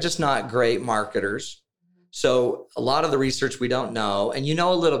 They're just not great marketers. So a lot of the research we don't know, and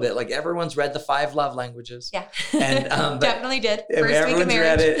a little bit, like everyone's read the 5 love languages. Yeah, and definitely did. First everyone's week of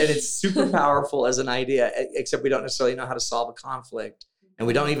marriage. read it, and it's super powerful as an idea, except we don't necessarily know how to solve a conflict. And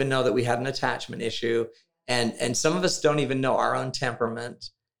we don't even know that we had an attachment issue. And some of us don't even know our own temperament.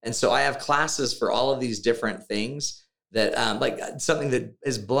 And so I have classes for all of these different things that like something that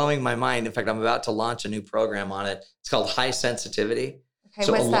is blowing my mind. In fact, I'm about to launch a new program on it. It's called High Sensitivity. Okay,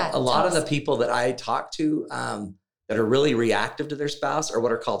 so what's that? A lot of the people that I talk to that are really reactive to their spouse are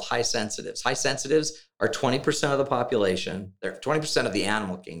what are called high sensitives. High sensitives are 20% of the population. They're 20% of the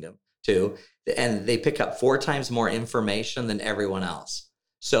animal kingdom too. And they pick up 4 times more information than everyone else.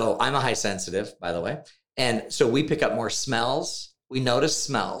 So I'm a high sensitive, by the way. And so we pick up more smells. We notice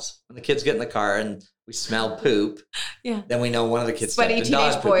smells. When the kids get in the car and we smell poop, then we know one of the kids sweaty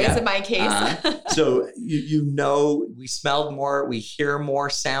teenage boys in my case. So we smelled more, we hear more,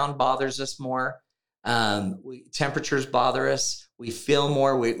 sound bothers us more, temperatures bother us, we feel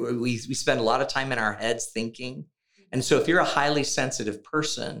more, we spend a lot of time in our heads thinking. And so if you're a highly sensitive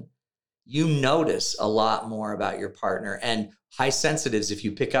person, you notice a lot more about your partner. And high sensitives, if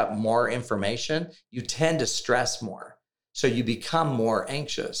you pick up more information, you tend to stress more. So you become more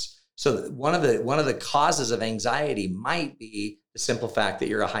anxious. So one of the causes of anxiety might be the simple fact that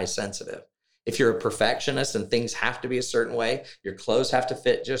you're a high sensitive. If you're a perfectionist and things have to be a certain way, your clothes have to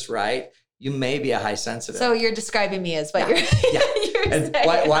fit just right, you may be a high sensitive. So you're describing me as what you're and saying.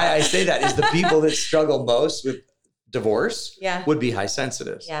 Why I say that is the people that struggle most with divorce would be high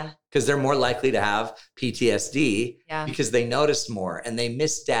sensitives. Yeah. Because they're more likely to have PTSD because they noticed more and they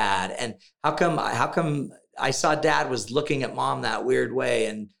miss dad. And how come I saw dad was looking at mom that weird way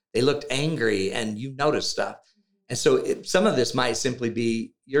and they looked angry and you noticed stuff. And so some of this might simply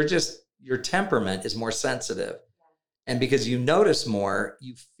be your temperament is more sensitive. And because you notice more,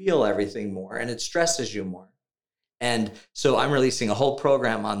 you feel everything more and it stresses you more. And so I'm releasing a whole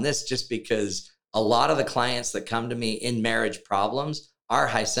program on this just because a lot of the clients that come to me in marriage problems are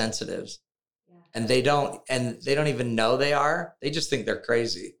high sensitives. And they don't even know they are. They just think they're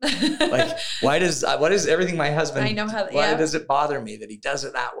crazy. Like, what is everything my husband? I know how. Why does it bother me that he does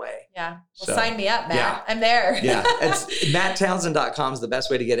it that way? Yeah. Well, sign me up, Matt. I'm there. Yeah. It's matttownsend.com is the best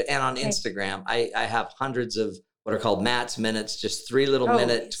way to get it. And on Instagram, I have hundreds of what are called Matt's Minutes, just 3 little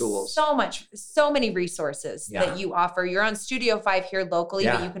minute tools. So many resources that you offer. You're on Studio 5 here locally,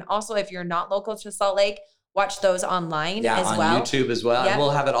 but you can also, if you're not local to Salt Lake, watch those online as well. On YouTube as well. And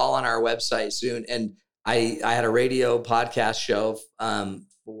we'll have it all on our website soon. And I had a radio podcast show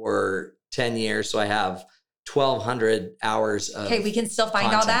for 10 years. So I have 1,200 hours of we can still find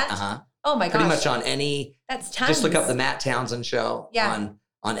content. all that? Oh my gosh. Pretty much on any. That's tons. Just look up the Matt Townsend Show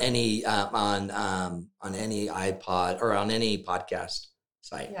on any on any iPod or on any podcast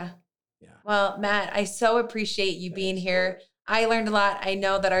site. Yeah. Well, Matt, I so appreciate you being here. I learned a lot. I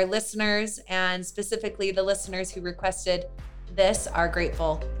know that our listeners, and specifically the listeners who requested this, are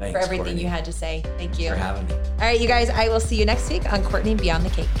grateful for everything Courtney. You had to say. Thank you for having me. All right, you guys, I will see you next week on Courtney Beyond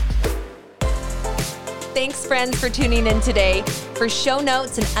the Cake. Thanks, friends, for tuning in today. For show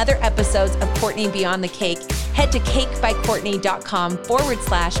notes and other episodes of Courtney Beyond the Cake, head to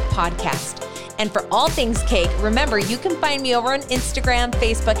cakebycourtney.com/podcast. And for all things cake, remember, you can find me over on Instagram,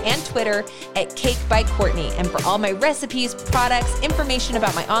 Facebook, and Twitter at Cake by Courtney. And for all my recipes, products, information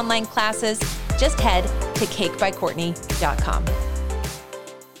about my online classes, just head to cakebycourtney.com.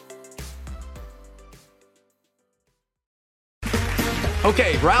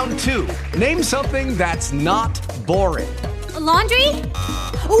 Okay, round 2. Name something that's not boring. A laundry?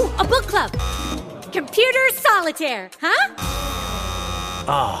 Ooh, a book club. Computer solitaire, huh?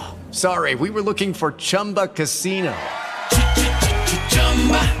 Ah, sorry, we were looking for Chumba Casino.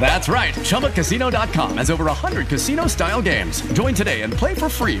 That's right, ChumbaCasino.com has over 100 casino-style games. Join today and play for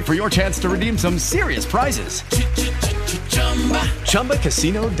free for your chance to redeem some serious prizes.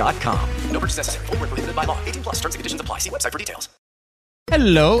 ChumbaCasino.com. No purchase necessary. Void where prohibited by law. 18+ terms and conditions apply. See website for details.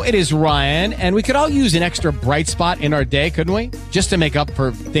 Hello, it is Ryan, and we could all use an extra bright spot in our day, couldn't we? Just to make up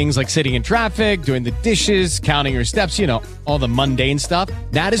for things like sitting in traffic, doing the dishes, counting your steps, you know, all the mundane stuff.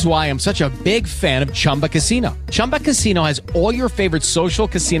 That is why I'm such a big fan of Chumba Casino. Chumba Casino has all your favorite social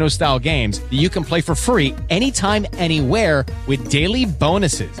casino-style games that you can play for free anytime, anywhere with daily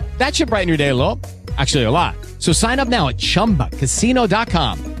bonuses. That should brighten your day a little. Actually, a lot. So sign up now at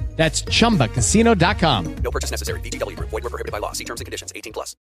ChumbaCasino.com. That's ChumbaCasino.com. No purchase necessary. VGW Group. Void where prohibited by law. See terms and conditions. 18+.